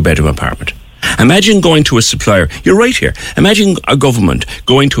two-bedroom apartment. Imagine going to a supplier. You're right here. Imagine a government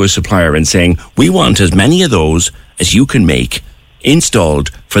going to a supplier and saying, we want as many of those as you can make installed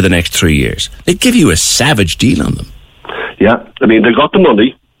for the next 3 years. They'd give you a savage deal on them. Yeah, I mean, they've got the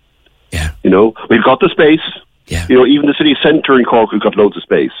money. Yeah. You know, we've got the space. Yeah. You know, even the city centre in Cork, we've got loads of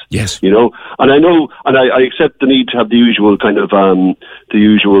space. Yes. You know, and I know, and I accept the need to have the usual kind of,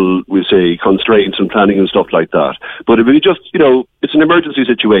 we say, constraints and planning and stuff like that. But if we just, you know, it's an emergency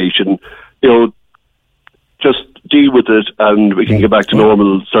situation, you know, just deal with it and we can get back to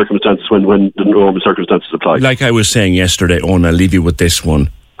normal circumstances when the normal circumstances apply. Like I was saying yesterday, Owen, I'll leave you with this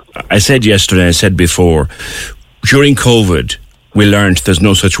one. I said yesterday, I said before, during COVID, we learned there's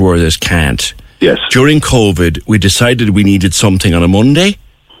no such word as can't. Yes. During COVID, we decided we needed something on a Monday,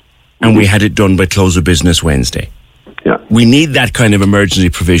 and we had it done by close of business Wednesday. Yeah. We need that kind of emergency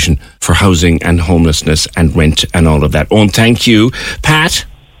provision for housing and homelessness and rent and all of that. Owen, thank you. Pat?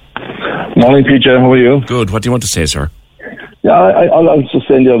 Morning, PJ. How are you? Good. What do you want to say, sir? Yeah, I was just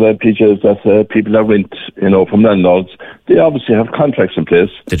saying the other, PJ, is that people that rent, you know, from landlords, they obviously have contracts in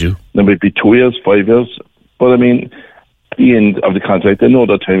place. They do. There might be 2 years, 5 years. But, I mean, at the end of the contract, they know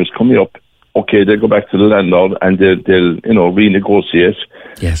that time is coming up. Okay, they'll go back to the landlord and they'll you know, renegotiate.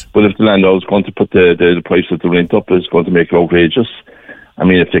 Yes. But if the landlord's going to put the price of the rent up, it's going to make it outrageous. I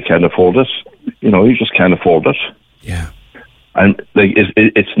mean, if they can't afford it, you know, you just can't afford it. Yeah. And like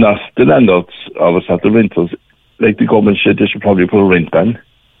it's not the landlords, or it's not the renters. Like the government should probably put a rent ban.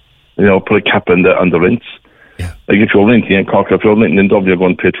 You know, put a cap on the rents. Yeah. Like if you're renting in Cork, if you're renting in Dublin, you're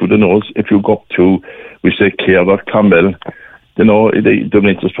going to pay through the nose. If you go up to, we say, Care or Campbell, you know, the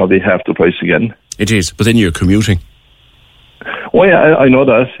rent is probably half the price again. It is, but then you're commuting. Oh yeah, I know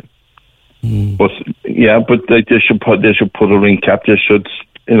that. But yeah, but they should put a rent cap. They should,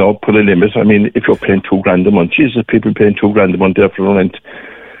 you know, put a limit. I mean, if you're paying $2,000 a month, Jesus, people paying $2,000 a month there for rent.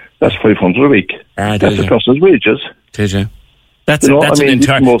 That's $500 a week. That's a person's wages. Did you? That's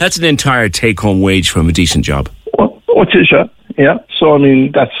an entire take-home wage from a decent job. What is that? Yeah. So I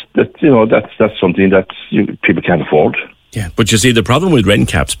mean, that's something that people can't afford. Yeah, but you see, the problem with rent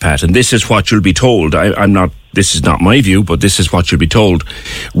caps, Pat, and this is what you'll be told. This is not my view, but this is what you'll be told.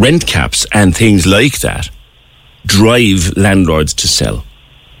 Rent caps and things like that drive landlords to sell.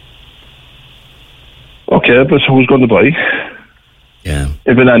 Okay, but who's going to buy? Yeah.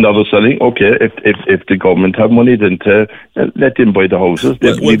 If a landlord is selling, okay. If the government have money, then let them buy the houses.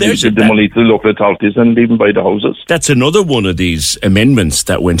 Leave the money to the local authorities and leave them buy the houses. That's another one of these amendments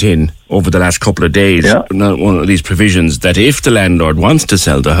that went in over the last couple of days. Yeah. One of these provisions that if the landlord wants to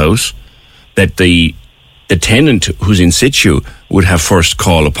sell the house, that the tenant who's in situ would have first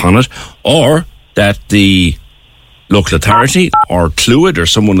call upon it, or that the local authority or Clúid or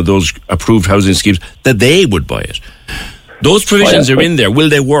some one of those approved housing schemes, that they would buy it. Those provisions are in there. Will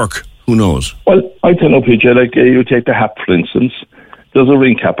they work? Who knows? Well, I don't know, PJ. Like you take the HAP, for instance. There's a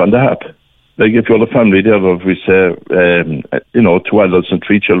ring cap on the HAP. Like if you're a family there of, we say, 2 adults and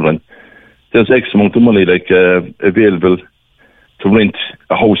 3 children, there's X amount of money available to rent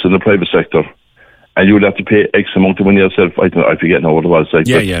a house in the private sector, and you would have to pay X amount of money yourself. I forget now what it was.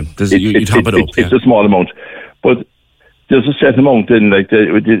 You top it up. It's a small amount, but there's a set amount in, like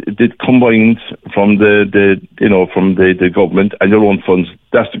the combined from the government and your own funds.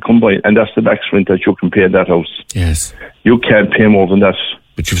 That's the combined, and that's the max rent that you can pay in that house. Yes, you can't pay more than that.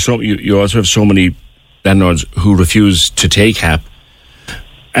 But you also have so many landlords who refuse to take HAP,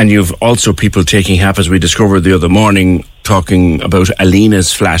 and you've also people taking HAP, as we discovered the other morning, talking about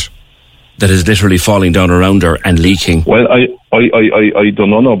Alina's flat that is literally falling down around her and leaking. Well, I don't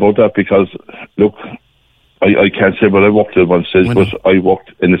know about that because look. I can't say what I worked at one stage, but I worked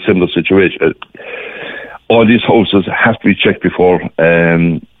in a similar situation. All these houses have to be checked before.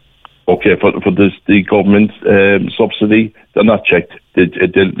 For the government subsidy, they're not checked.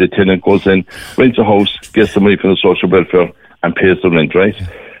 The tenant goes in, rents a house, gets the money from the social welfare, and pays the rent, right? Yeah.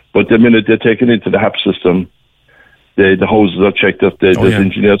 But the minute they're taken into the HAP system, the houses are checked. The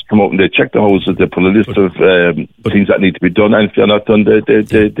engineers come out and they check the houses. They put a list of things that need to be done, and if they're not done,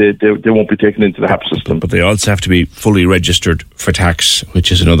 they won't be taken into the HAP system. But they also have to be fully registered for tax,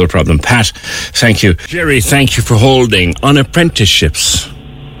 which is another problem. Pat, thank you. Jerry, thank you for holding on apprenticeships.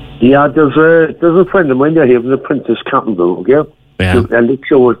 Yeah, there's a friend of mine there, he has an apprentice carpenter, okay? Yeah. And they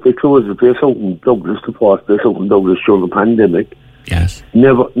closed the place out in Douglas, the first place out in Douglas during the pandemic. Yes.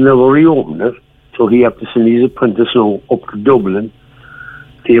 Never reopened it. So he had to send his apprentice now up to Dublin,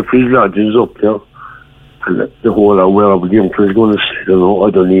 pay for his lodgings up there, and the whole wherever the young fella is going to sit, I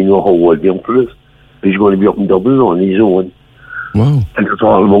don't even know how old the young fella is. He's going to be up in Dublin on his own. Wow. And it's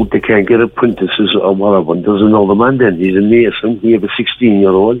all about they can't get apprentices or whatever. And there's another man then, he's a mason, he has a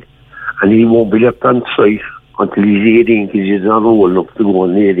 16-year-old, and he won't be left on site until he's 18, because he's not old enough to go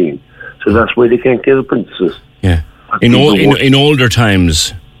on 18. So that's why they can't get apprentices. Yeah. In older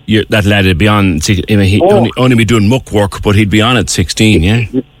times, that lad would be on. He'd only be doing muck work, but he'd be on at 16. Yeah.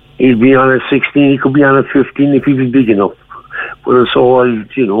 He'd be on at 16, he could be on at 15 if he was big enough. But it's all,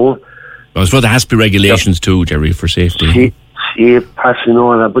 you know... I suppose there has to be regulations too, Jerry, for safety. Safe passing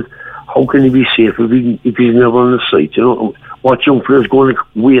all that, but how can he be safe if he's never on the site, you know? What young fellas going to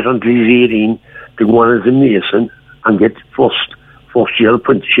wait until he's 18 to go on as a mason and get first year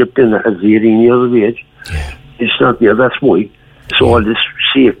apprenticeship then at 18 years of age? Yeah. It's not there, that's why. So all this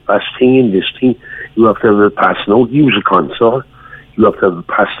safe pass thing and this thing, you have to have a pass now, use a console, you have to have a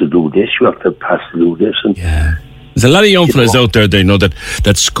pass to do this, you have to have a pass to do this. And yeah. There's a lot of young fellas out there, they know that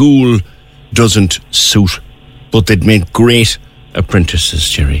school doesn't suit, but they'd make great apprentices,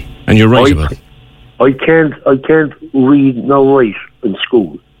 Jerry. And you're right about it. I can't read nor write in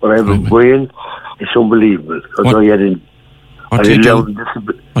school, but I have a brain. It's unbelievable because I had What do you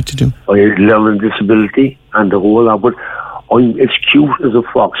do? I had learning disability and the whole lot, but I'm as cute as a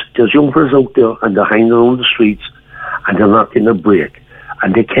fox. There's young fellas out there and they're hanging around the streets and they're not getting a break,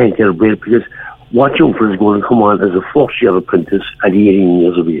 and they can't get a break because what young fellas going to come on as a first year apprentice at 18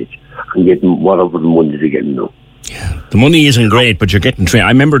 years of age and getting whatever the money they're getting now. Yeah, the money isn't great, but you're getting trained. I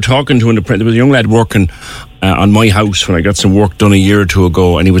remember talking to there was a young lad working on my house when I got some work done a year or two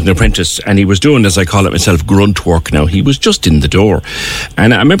ago, and he was an apprentice, and he was doing, as I call it myself, grunt work now. He was just in the door.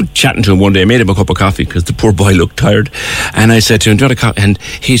 And I remember chatting to him one day. I made him a cup of coffee because the poor boy looked tired. And I said to him, do you want a coffee? And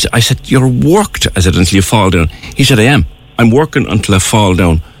I said, you're worked, I said, until you fall down. He said, I am. I'm working until I fall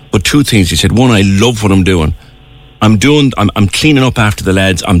down. But two things, he said. One, I love what I'm doing. I'm cleaning up after the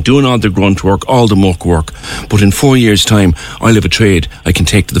lads. I'm doing all the grunt work, all the muck work. But in 4 years' time, I'll have a trade I can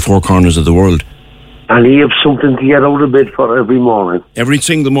take to the four corners of the world. And he have something to get out of bed for every morning. Every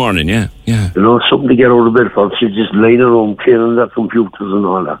single morning, yeah. You know, something to get out of bed for. So just laying around cleaning their computers and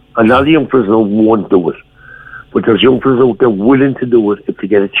all that. And a lot of young fellas won't do it. But there's young fellas out there willing to do it if they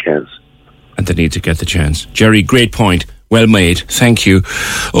get a chance. And they need to get the chance. Jerry, great point. Well made. Thank you.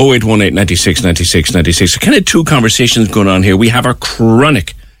 0818 96 96 96. Kind of two conversations going on here. We have a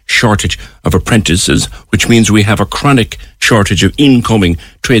chronic shortage of apprentices, which means we have a chronic shortage of incoming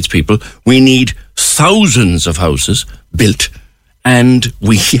tradespeople. We need thousands of houses built, and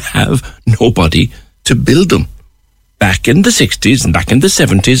we have nobody to build them. Back in the 60s and back in the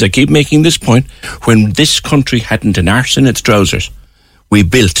 70s, I keep making this point, when this country hadn't an arse in its trousers, we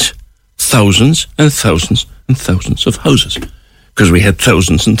built thousands and thousands and thousands of houses because we had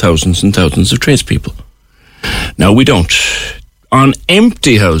thousands and thousands and thousands of tradespeople. Now we don't. On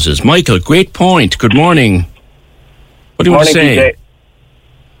empty houses. Michael, great point. Good morning. What do you want to say?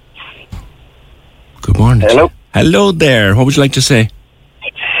 DJ. Good morning. Hello. Hello there. What would you like to say?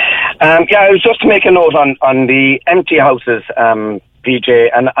 Yeah, it was just to make a note on the empty houses, PJ,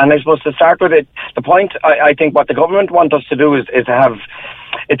 and I suppose to start with it, the point I think what the government want us to do is to have,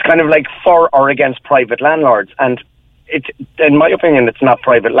 it's kind of like for or against private landlords, and it's, in my opinion, it's not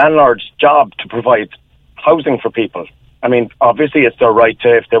private landlords' job to provide housing for people. I mean, obviously it's their right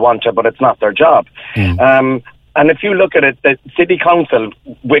to if they want to, but it's not their job. And if you look at it, the city council,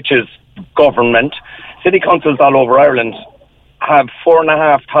 which is government, city councils all over Ireland have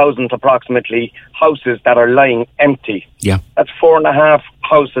 4,500 approximately houses that are lying empty. Yeah. That's 4.5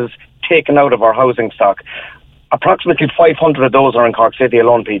 houses taken out of our housing stock. Approximately 500 of those are in Cork City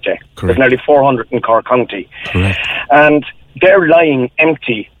alone, PJ. Correct. There's nearly 400 in Cork County. Correct. And they're lying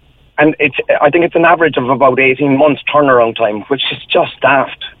empty. And I think it's an average of about 18 months turnaround time, which is just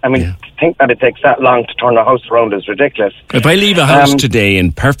daft. I mean, to think that it takes that long to turn a house around is ridiculous. If I leave a house today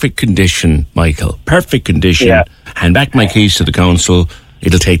in perfect condition, Michael, perfect condition, hand back my keys to the council,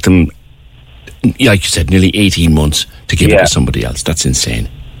 it'll take them, like you said, nearly 18 months to give it to somebody else. That's insane.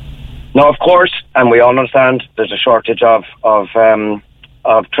 No, of course, and we all understand there's a shortage of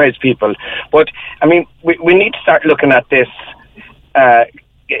tradespeople. But, I mean, we need to start looking at this,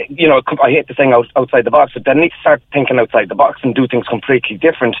 you know, I hate the thing outside the box, but they need to start thinking outside the box and do things completely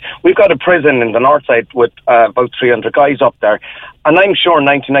different. We've got a prison in the north side with about 300 guys up there, and I'm sure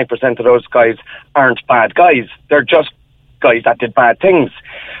 99% of those guys aren't bad guys. They're just guys that did bad things.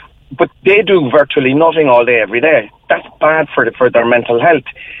 But they do virtually nothing all day, every day. That's bad for their mental health.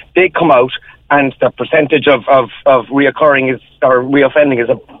 They come out, and the percentage of reoccurring or reoffending is,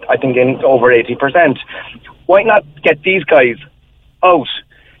 I think, in over 80%. Why not get these guys out?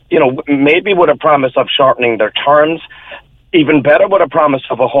 You know, maybe with a promise of shortening their terms, even better with a promise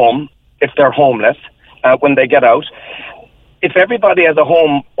of a home if they're homeless when they get out. If everybody has a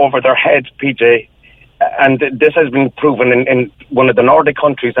home over their head, PJ, and this has been proven in one of the Nordic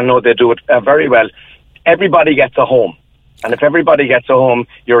countries, I know they do it very well, everybody gets a home. And if everybody gets a home,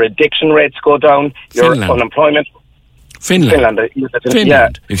 your addiction rates go down, your unemployment... Finland. Yeah.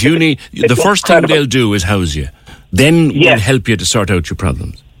 If you need... The first thing they'll do is house you. Then we'll help you to sort out your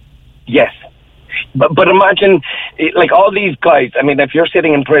problems. Yes. But imagine, like, all these guys, I mean, if you're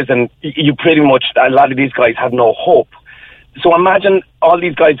sitting in prison, you pretty much, a lot of these guys have no hope. So imagine all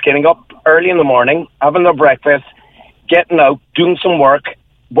these guys getting up early in the morning, having their breakfast, getting out, doing some work,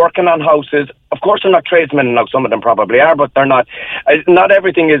 working on houses. Of course, they're not tradesmen now. Some of them probably are, but they're not. Not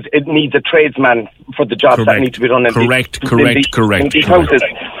everything it needs a tradesman for the jobs that need to be done in these houses.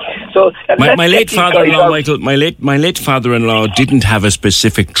 So my late father-in-law, Michael, my late father-in-law didn't have a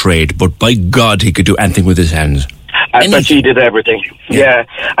specific trade, but by God, he could do anything with his hands. I bet he did everything. Yeah.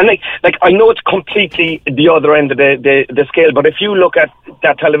 And like I know it's completely the other end of the scale, but if you look at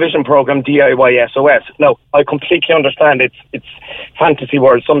that television program DIY SOS, now I completely understand it's fantasy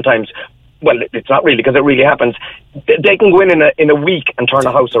world sometimes. Well, it's not really, because it really happens. They can go in a week and turn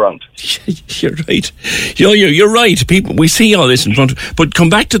a house around. You're right. You're right. People, we see all this in front. But come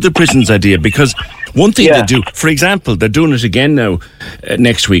back to the prisons idea, because one thing they do, for example, they're doing it again now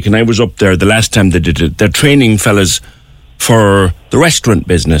next week, and I was up there the last time they did it. They're training fellas for the restaurant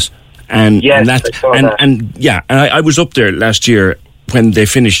business, and I was up there last year when they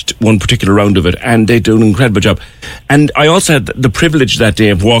finished one particular round of it, and they do an incredible job. And I also had the privilege that day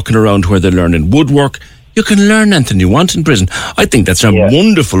of walking around where they're learning woodwork. You can learn anything you want in prison. I think that's a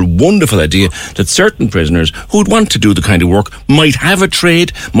wonderful, wonderful idea, that certain prisoners who'd want to do the kind of work might have a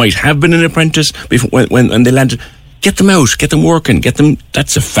trade, might have been an apprentice when they landed. Get them out, get them working,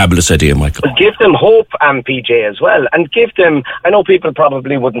 that's a fabulous idea, Michael. But give them hope, PJ, as well. And give them, I know people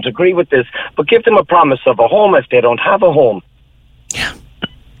probably wouldn't agree with this, but give them a promise of a home if they don't have a home. Yeah.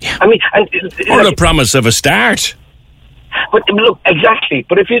 I mean, or the promise of a start. But look, exactly.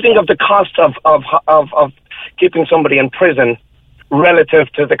 But if you think of the cost of keeping somebody in prison relative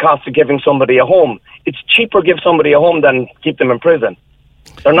to the cost of giving somebody a home, it's cheaper to give somebody a home than keep them in prison.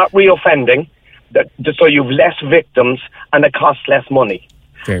 They're not reoffending, so you've less victims and it costs less money.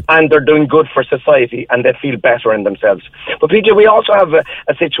 Fair. And they're doing good for society and they feel better in themselves. But PJ, we also have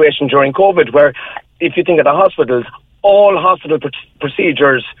a situation during COVID where, if you think of the hospitals, all hospital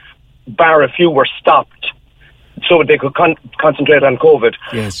procedures, bar a few, were stopped so they could concentrate on COVID.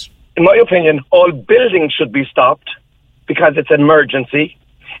 Yes. In my opinion, all buildings should be stopped because it's an emergency.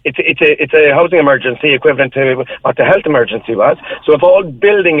 It's a housing emergency equivalent to what the health emergency was. So if all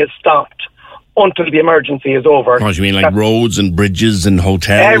building is stopped until the emergency is over... Oh, you mean like roads and bridges and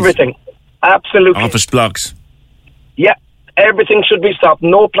hotels? Everything. Absolutely. Office blocks? Yeah. Everything should be stopped.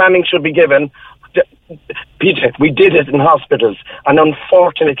 No planning should be given. Peter, we did it in hospitals, and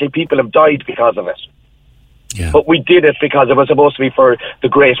unfortunately people have died because of it. Yeah. But we did it because it was supposed to be for the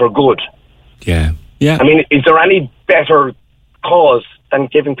greater good. Yeah. Yeah. I mean, is there any better cause than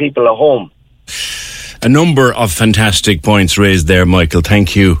giving people a home? A number of fantastic points raised there, Michael.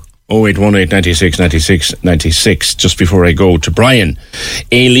 Thank you. 0818 96 96 96. Just before I go to Brian,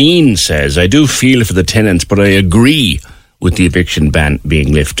 Aileen says, I do feel for the tenants, but I agree with the eviction ban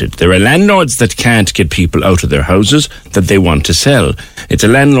being lifted. There are landlords that can't get people out of their houses that they want to sell. It's a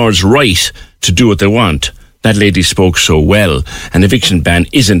landlord's right to do what they want. That lady spoke so well. An eviction ban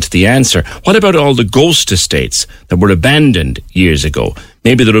isn't the answer. What about all the ghost estates that were abandoned years ago?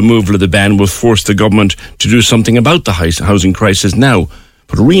 Maybe the removal of the ban will force the government to do something about the housing crisis now.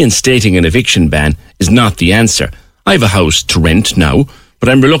 But reinstating an eviction ban is not the answer. I have a house to rent now, but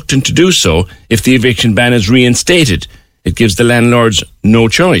I'm reluctant to do so if the eviction ban is reinstated. It gives the landlords no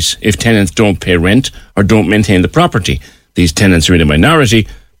choice if tenants don't pay rent or don't maintain the property. These tenants are in a minority,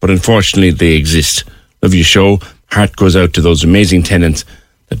 but unfortunately they exist. Love your show. Heart goes out to those amazing tenants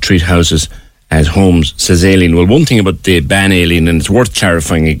that treat houses as homes, says Aileen. Well, one thing about the ban, Aileen, and it's worth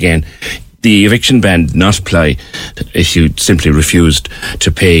clarifying again, the eviction ban did not apply if you simply refused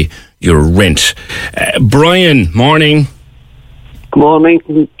to pay your rent. Brian, morning. Good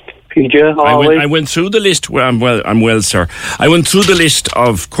morning. PJ, I went through the list. Well, I'm well, sir. I went through the list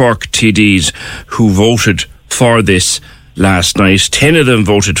of Cork TDs who voted for this last night. 10 of them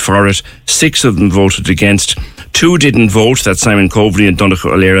voted for it. 6 of them voted against. 2 didn't vote. That's Simon Coveney and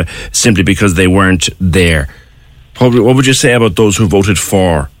Donegal O'Leary, simply because they weren't there. What would you say about those who voted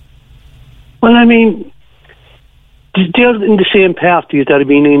for? Well, I mean, they're in the same parties that have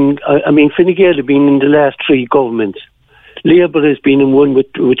been in. Fine Gael have been in the last 3 governments. Labour has been in one with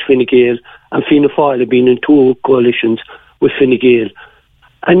Fine Gael, and Fianna Fáil have been in 2 coalitions with Fine Gael.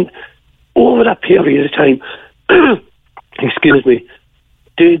 And over that period of time, excuse me,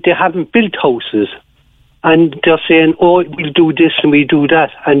 they haven't built houses, and they're saying, oh, we'll do this and we'll do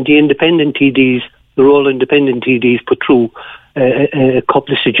that. And the independent TDs, the all independent TDs put through a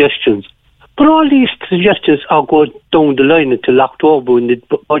couple of suggestions. But all these suggestions are going down the line until October when the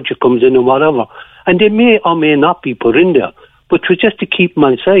budget comes in or whatever. And they may or may not be put in there. But just to keep them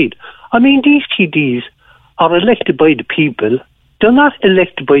on side, I mean, these TDs are elected by the people. They're not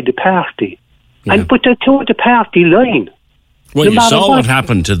elected by the party. Yeah. But they're toward the party line. Well, you saw what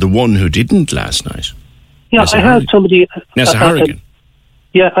happened to the one who didn't last night. Yeah, I heard somebody... Nessa Harrigan.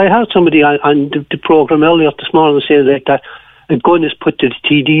 Yeah, I heard somebody on the programme earlier this morning saying that a gun is put to the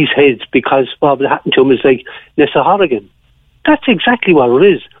TD's heads because what will happen to them is like Nessa Harrigan. That's exactly what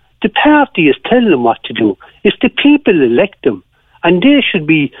it is. The party is telling them what to do. It's the people elect them. And they should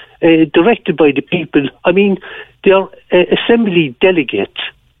be directed by the people. I mean, they're assembly delegates.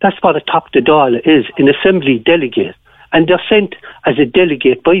 That's what a top the dollar is, an assembly delegate. And they're sent as a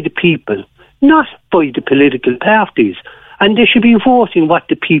delegate by the people, not by the political parties. And they should be voting what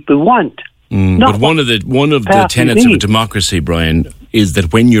the people want. But one of the tenets of a democracy, Brian, is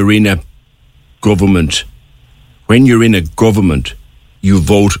that when you're in a government, you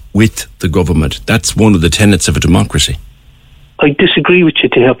vote with the government. That's one of the tenets of a democracy. I disagree with you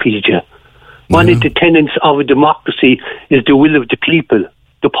there, PJ. One of the tenets of a democracy is the will of the people.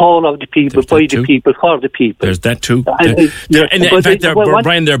 The power of the people, by the people, for the people. There's that too. In fact,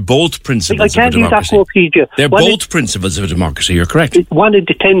 Brian, they're both principles of a democracy. They're both principles of a democracy, you're correct. One of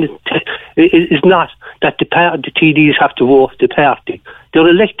the tenets is not that the TDs have to vote the party. They're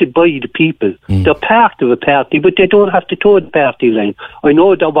elected by the people. They're part of a party, but they don't have to toe the party line. I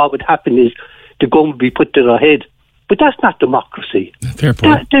know that what would happen is the gun would be put to their head, but that's not democracy. Fair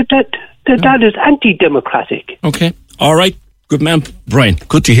point. That is anti-democratic. Okay, all right. Good man, Brian.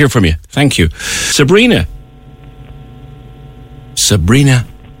 Good to hear from you. Thank you. Sabrina,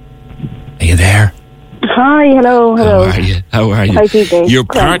 are you there? Hi, hello. How are you? Hi, PJ. Your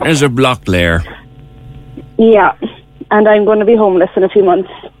partner's a block layer. Yeah, and I'm going to be homeless in a few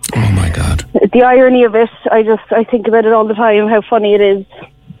months. Oh my God. The irony of it, I think about it all the time, how funny it is.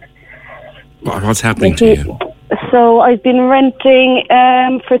 What's happening to you? So I've been renting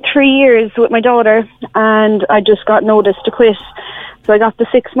for 3 years with my daughter, and I just got notice to quit. So I got the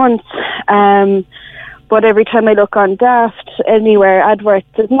 6 months. But every time I look on Daft, anywhere, adverts,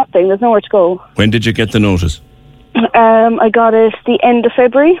 there's nothing. There's nowhere to go. When did you get the notice? I got it the end of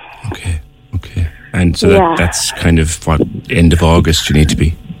February. Okay. And so that's kind of what, end of August you need to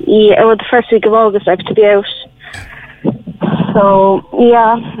be? Yeah, well, the first week of August I have to be out. So,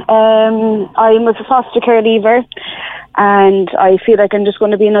 I'm a foster care leaver, and I feel like I'm just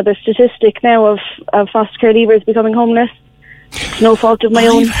going to be another statistic now of foster care leavers becoming homeless. It's no fault of my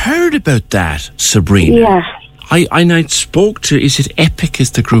own. I've heard about that, Sabrina. Yeah. I spoke to, is it Epic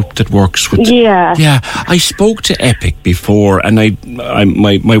is the group that works with... Yeah. Yeah, I spoke to Epic before, and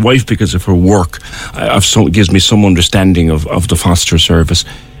my wife, because of her work, gives me some understanding of the foster service.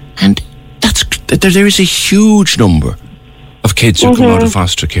 And there is a huge number of kids who come out of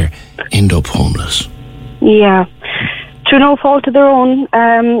foster care end up homeless. Yeah. Through no fault of their own.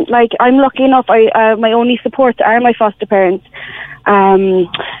 Like, I'm lucky enough, my only supports are my foster parents.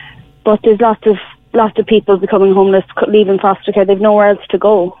 But there's lots of people becoming homeless, leaving foster care. They've nowhere else to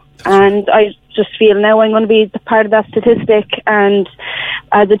go. And I just feel now I'm going to be part of that statistic. And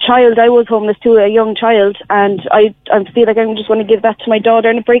as a child, I was homeless too, a young child. And I feel like I'm just going to give that to my daughter,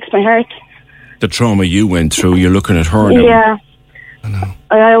 and it breaks my heart. The trauma you went through, you're looking at her now. Yeah. I know.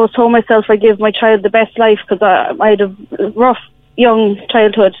 I always told myself I'd give my child the best life, because I had a rough young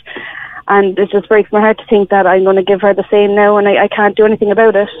childhood. And it just breaks my heart to think that I'm going to give her the same now, and I can't do anything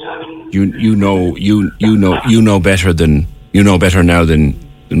about it. You know better now than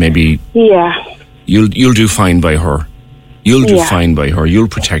maybe. Yeah. You'll do fine by her. You'll do fine by her. You'll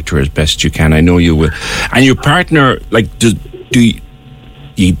protect her as best you can. I know you will. And your partner, like,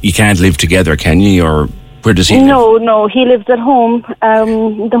 you can't live together, can you? Or where does he live? No, he lives at home,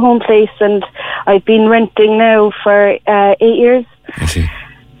 the home place, and I've been renting now for 8 years. I see.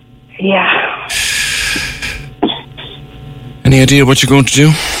 Yeah. Any idea what you're going to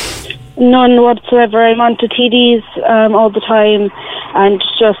do? None whatsoever. I'm on to TDs all the time, and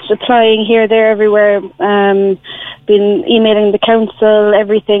just applying here, there, everywhere. Been emailing the council,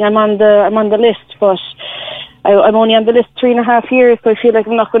 everything. I'm on the list, but I'm only on the list 3.5 years, so I feel like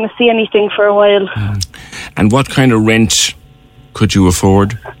I'm not going to see anything for a while. And what kind of rent could you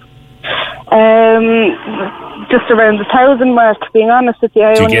afford? Just around the 1,000 mark, being honest with you.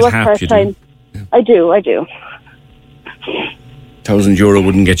 I only work part-time. Yeah. I do. €1,000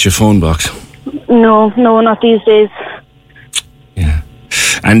 wouldn't get you a phone box. No, not these days. Yeah.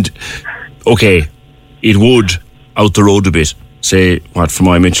 And, okay, it would out the road a bit. Say, from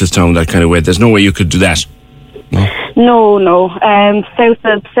Mitchelstown, that kind of way. There's no way you could do that. No.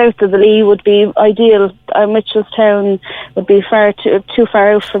 South of the Lee would be ideal. Mitchelstown would be too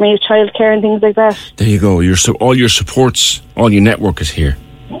far out for me, childcare and things like that. There you go. All your supports, all your network is here.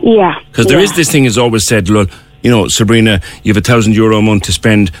 Yeah. Because there is this thing is always said, look, Sabrina, you have €1,000 a month to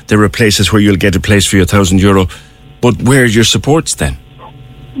spend. There are places where you'll get a place for your €1,000. But where are your supports then?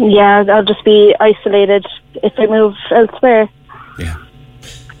 Yeah, I'll just be isolated if I move elsewhere. Yeah.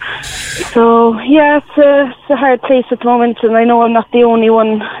 So, yeah, it's a hard place at the moment, and I know I'm not the only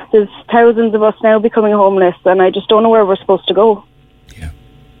one. There's thousands of us now becoming homeless, and I just don't know where we're supposed to go. Yeah.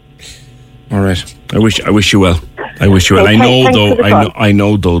 All right. I wish you well. I wish you well. Okay, I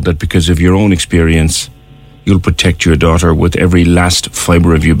know though that because of your own experience, you'll protect your daughter with every last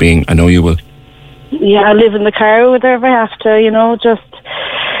fibre of your being. I know you will. Yeah, I live in the car with her if I have to, just...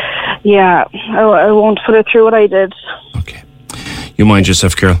 Yeah, I won't put her through what I did. Okay. You mind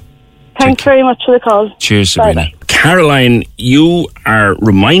yourself, Carol? Thanks very much for the call. Cheers, Sabrina. Bye. Caroline, you are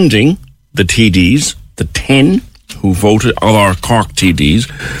reminding the TDs, the 10 who voted, of our Cork TDs,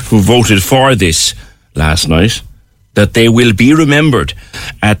 who voted for this last night, that they will be remembered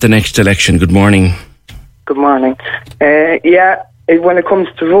at the next election. Good morning. Good morning. When it comes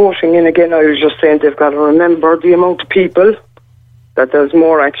to voting in again, I was just saying they've got to remember the amount of people, that there's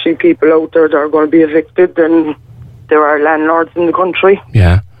more actually people out there that are going to be evicted than there are landlords in the country.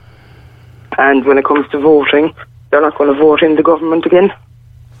 Yeah. And when it comes to voting, they're not going to vote in the government again.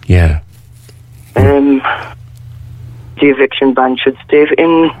 Yeah. The eviction ban should stay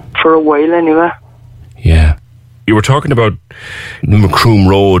in for a while anyway. Yeah. You were talking about Macroom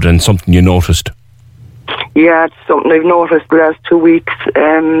Road and something you noticed. Yeah, it's something I've noticed the last 2 weeks.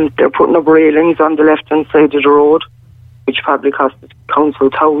 They're putting up railings on the left-hand side of the road, which probably cost the council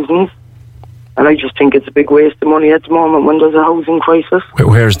thousands. And I just think it's a big waste of money at the moment when there's a housing crisis.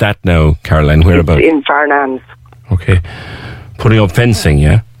 Where's that now, Caroline? Whereabouts? In Farnans. Okay. Putting up fencing,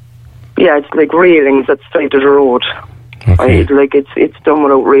 yeah? Yeah, it's like railings at the side of the road. Okay. It's done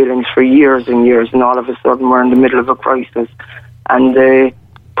without railings for years and years, and all of a sudden we're in the middle of a crisis. And they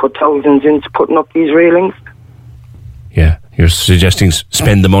put thousands into putting up these railings. Yeah, you're suggesting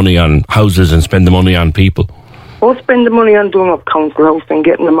spend the money on houses and spend the money on people. Or spend the money on doing up council house and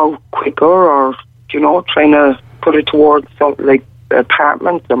getting them out quicker, or, trying to put it towards something like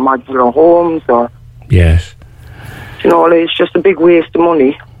apartments or modular homes, or... Yes. It's just a big waste of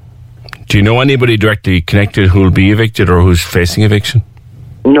money. Do you know anybody directly connected who will be evicted or who's facing eviction?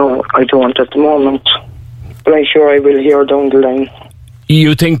 No, I don't at the moment. But I'm sure I will hear down the line.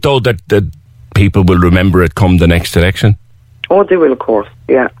 You think, though, that people will remember it come the next election? Oh, they will, of course,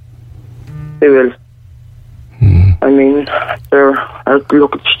 yeah. They will. I mean,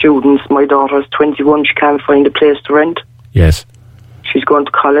 look at students. My daughter's 21, she can't find a place to rent. Yes. She's going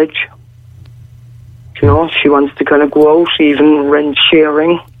to college. She wants to kind of go out, even rent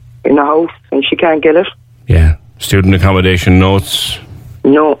sharing in a house, and she can't get it. Yeah. Student accommodation notes?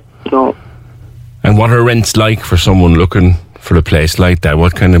 No. And what are rents like for someone looking for a place like that?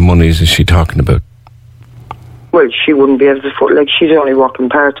 What kind of monies is she talking about? Well, she wouldn't be able to she's only working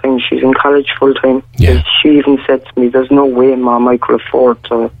part-time. She's in college full-time. Yeah. She even said to me, there's no way, Mom, I could afford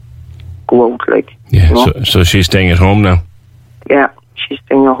to go out, Yeah, so she's staying at home now? Yeah, she's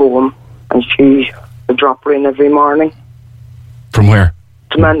staying at home, and I drop her in every morning. From where?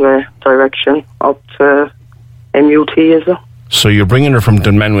 Dunmanway direction, up to MUT, is it? So you're bringing her from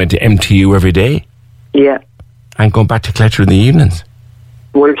Dunmanway to MTU every day? Yeah. And going back to Cletcher in the evenings?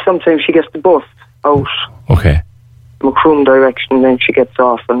 Well, sometimes she gets the bus out. Okay. Macroom direction, then she gets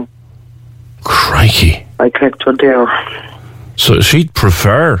off, and... Crikey. I collect her there. So she'd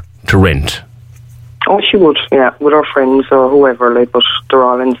prefer to rent? Oh, she would, yeah, with her friends or whoever, but they're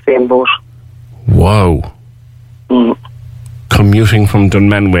all in the same boat. Wow. Commuting from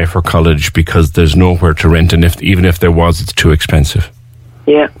Dunmanway for college because there's nowhere to rent, and even if there was, it's too expensive.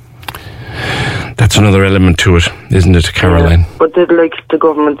 Yeah. That's another element to it, isn't it, Caroline? Yeah. But the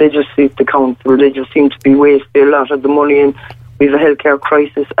government, the council, they just seem to be wasting a lot of the money in. We have a healthcare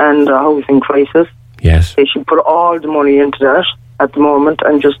crisis and a housing crisis. Yes. They should put all the money into that at the moment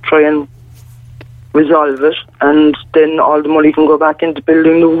and just try and resolve it, and then all the money can go back into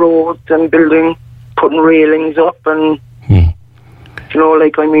building new roads and putting railings up, and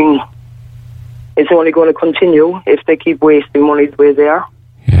it's only going to continue if they keep wasting money the way they are.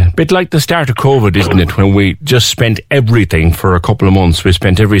 Yeah, a bit like the start of COVID, isn't it, when we just spent everything for a couple of months. We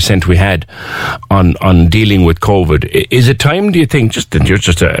spent every cent we had on dealing with COVID. Is it time, do you think, you're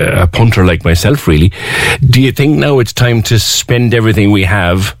just a punter like myself really, do you think now it's time to spend everything we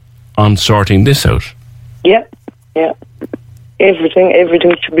have on sorting this out? Yeah.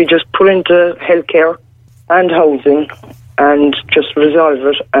 Everything should be just put into healthcare and housing and just resolve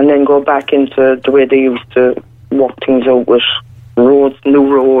it, and then go back into the way they used to work things out with roads,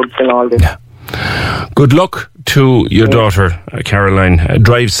 new roads and all this. Yeah. Good luck to your daughter, Caroline.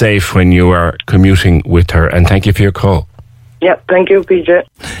 Drive safe when you are commuting with her, and thank you for your call. Yep, thank you, PJ.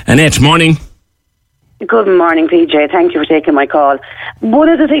 Annette, morning. Good morning, PJ. Thank you for taking my call. One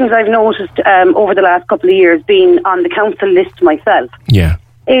of the things I've noticed over the last couple of years, being on the council list myself,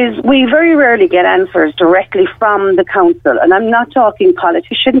 is we very rarely get answers directly from the council. And I'm not talking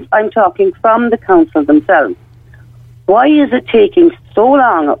politicians, I'm talking from the council themselves. Why is it taking so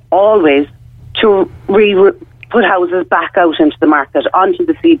long always to put houses back out into the market, onto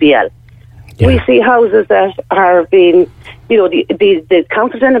the CBL? We see houses that are being, the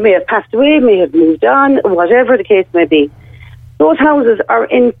council tenant may have passed away, may have moved on, whatever the case may be. Those houses are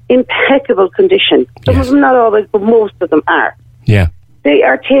in impeccable condition. Some of them, not always, but most of them are. Yeah. They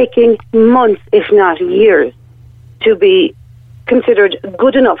are taking months, if not years, to be considered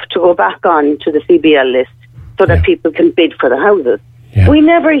good enough to go back on to the CBL list so that people can bid for the houses. Yeah. We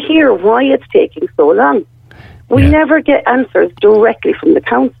never hear why it's taking so long. We never get answers directly from the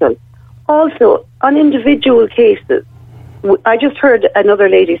council. Also, on individual cases, I just heard another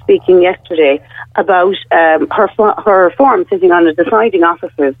lady speaking yesterday about her form sitting on a deciding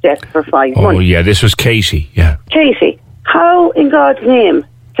officer's desk for 5 months. Oh, yeah, this was Katie, Katie, how in God's name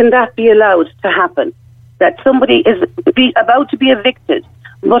can that be allowed to happen? That somebody is about to be evicted,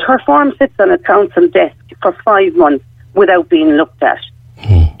 but her form sits on a council desk for 5 months without being looked at.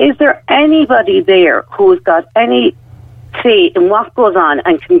 Is there anybody there who's got any say in what goes on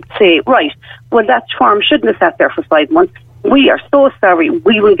and can say, right, well, that form shouldn't have sat there for 5 months. We are so sorry.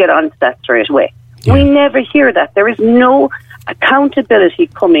 We will get on to that straight away. Yeah. We never hear that. There is no accountability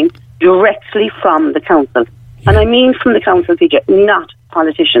coming directly from the council. And I mean from the council, PJ, not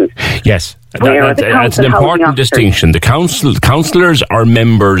politicians. Yes, that's an important distinction. The councillors are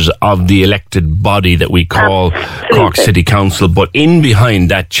members of the elected body that we call Cork City Council, but in behind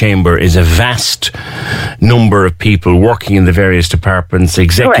that chamber is a vast number of people working in the various departments,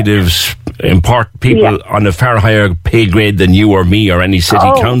 executives, important people on a far higher pay grade than you or me or any city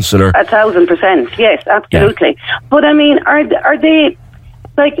councillor. 1,000%, yes, absolutely. Yeah. But I mean, are they...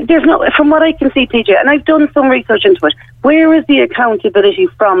 Like, there's no, from what I can see, PJ, and I've done some research into it, where is the accountability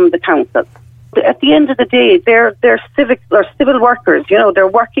from the council? At the end of the day, they're civil workers, they're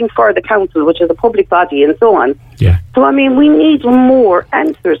working for the council, which is a public body, and so on. Yeah. So, I mean, we need more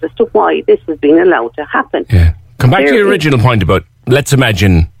answers as to why this is being allowed to happen. Yeah. Come back to your original point about, let's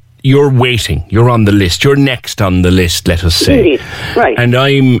imagine you're waiting, you're on the list, you're next on the list, let us say. Indeed, right. And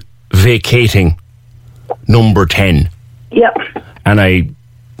I'm vacating number 10. Yep. And I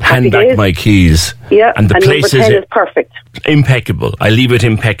hand back my keys. Yeah, and the place number 10 is perfect. Impeccable. I leave it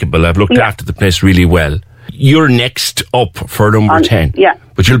impeccable. I've looked after the place really well. You're next up for number 10. Yeah.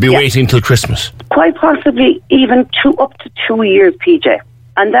 But you'll be waiting till Christmas. Quite possibly even up to 2 years, PJ.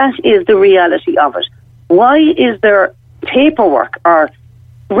 And that is the reality of it. Why is there paperwork or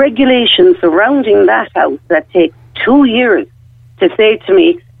regulations surrounding that house that take 2 years to say to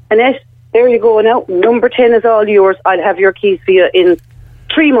me, Annette, there you go now, number 10 is all yours. I'll have your keys for you in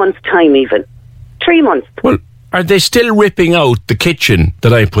 3 months' time even. 3 months. Well, are they still ripping out the kitchen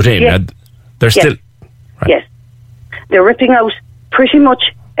that I put in? Yes. They're still... Right. Yes. They're ripping out pretty much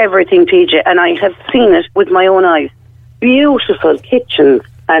everything, PJ, and I have seen it with my own eyes. Beautiful kitchens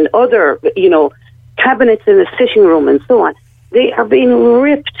and other, cabinets in the sitting room and so on. They are being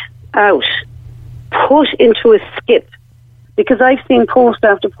ripped out, put into a skip. Because I've seen post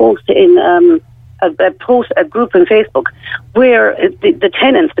after post in a group on Facebook where the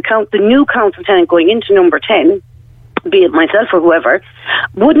tenants, the new council tenant going into number 10, be it myself or whoever,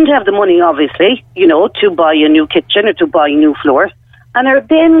 wouldn't have the money, obviously, to buy a new kitchen or to buy new floors, and are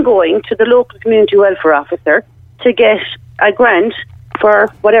then going to the local community welfare officer to get a grant for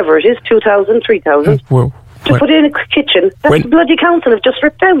whatever it is, 2,000, 3,000. To put in a kitchen that the bloody council have just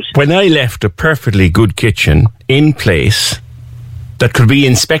ripped out. When I left a perfectly good kitchen in place that could be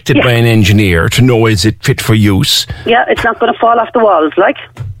inspected by an engineer to know is it fit for use. Yeah, it's not going to fall off the walls, like.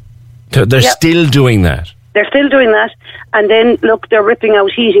 They're still doing that. They're still doing that. And then, look, they're ripping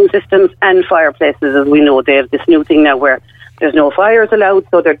out heating systems and fireplaces, as we know. They have this new thing now where there's no fires allowed,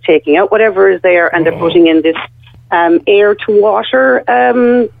 so they're taking out whatever is there and they're putting in this air-to-water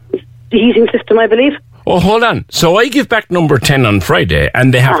heating system, I believe. Oh, hold on. So I give back number 10 on Friday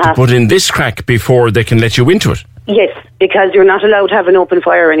and they have to put in this crack before they can let you into it? Yes, because you're not allowed to have an open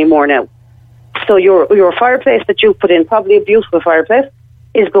fire anymore now. So your fireplace that you put in, probably a beautiful fireplace,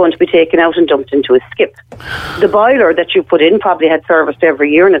 is going to be taken out and dumped into a skip. The boiler that you put in probably had serviced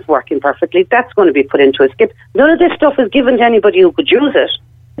every year and it's working perfectly. That's going to be put into a skip. None of this stuff is given to anybody who could use it.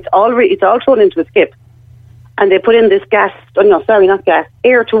 It's all thrown into a skip. And they put in this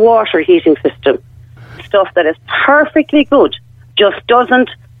air-to-water heating system. stuff that is perfectly good just doesn't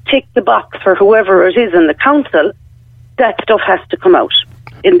tick the box for whoever it is in the council, that stuff has to come out.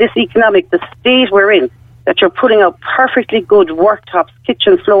 In this the state we're in, that you're putting out perfectly good worktops,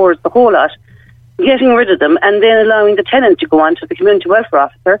 kitchen floors, the whole lot, getting rid of them, and then allowing the tenant to go on to the community welfare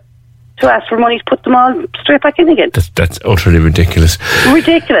officer to ask for money to put them all straight back in again. That's utterly ridiculous.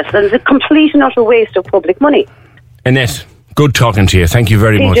 Ridiculous, and it's a complete and utter waste of public money. Annette, good talking to you. Thank you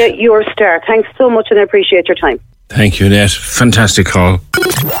very much. PJ, you're a star. Thanks so much, and I appreciate your time. Thank you, Annette. Fantastic call.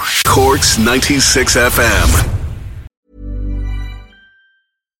 Cork's 96 FM.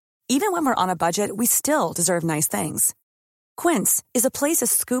 Even when we're on a budget, we still deserve nice things. Quince is a place to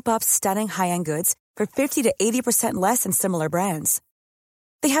scoop up stunning high-end goods for 50 to 80% less than similar brands.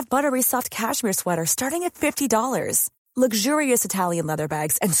 They have buttery soft cashmere sweaters starting at $50, luxurious Italian leather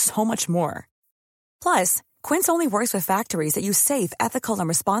bags, and so much more. Plus, Quince only works with factories that use safe, ethical, and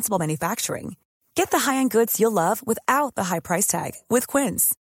responsible manufacturing. Get the high-end goods you'll love without the high price tag with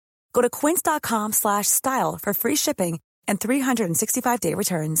Quince. Go to quince.com/style for free shipping and 365-day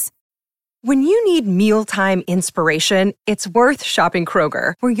returns. When you need mealtime inspiration, it's worth shopping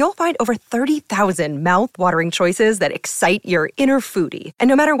Kroger, where you'll find over 30,000 mouth-watering choices that excite your inner foodie. And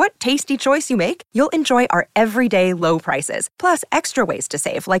no matter what tasty choice you make, you'll enjoy our everyday low prices, plus extra ways to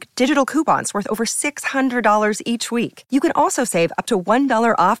save, like digital coupons worth over $600 each week. You can also save up to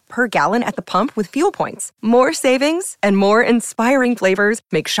 $1 off per gallon at the pump with fuel points. More savings and more inspiring flavors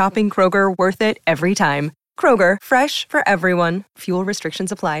make shopping Kroger worth it every time. Kroger, fresh for everyone. Fuel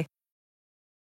restrictions apply.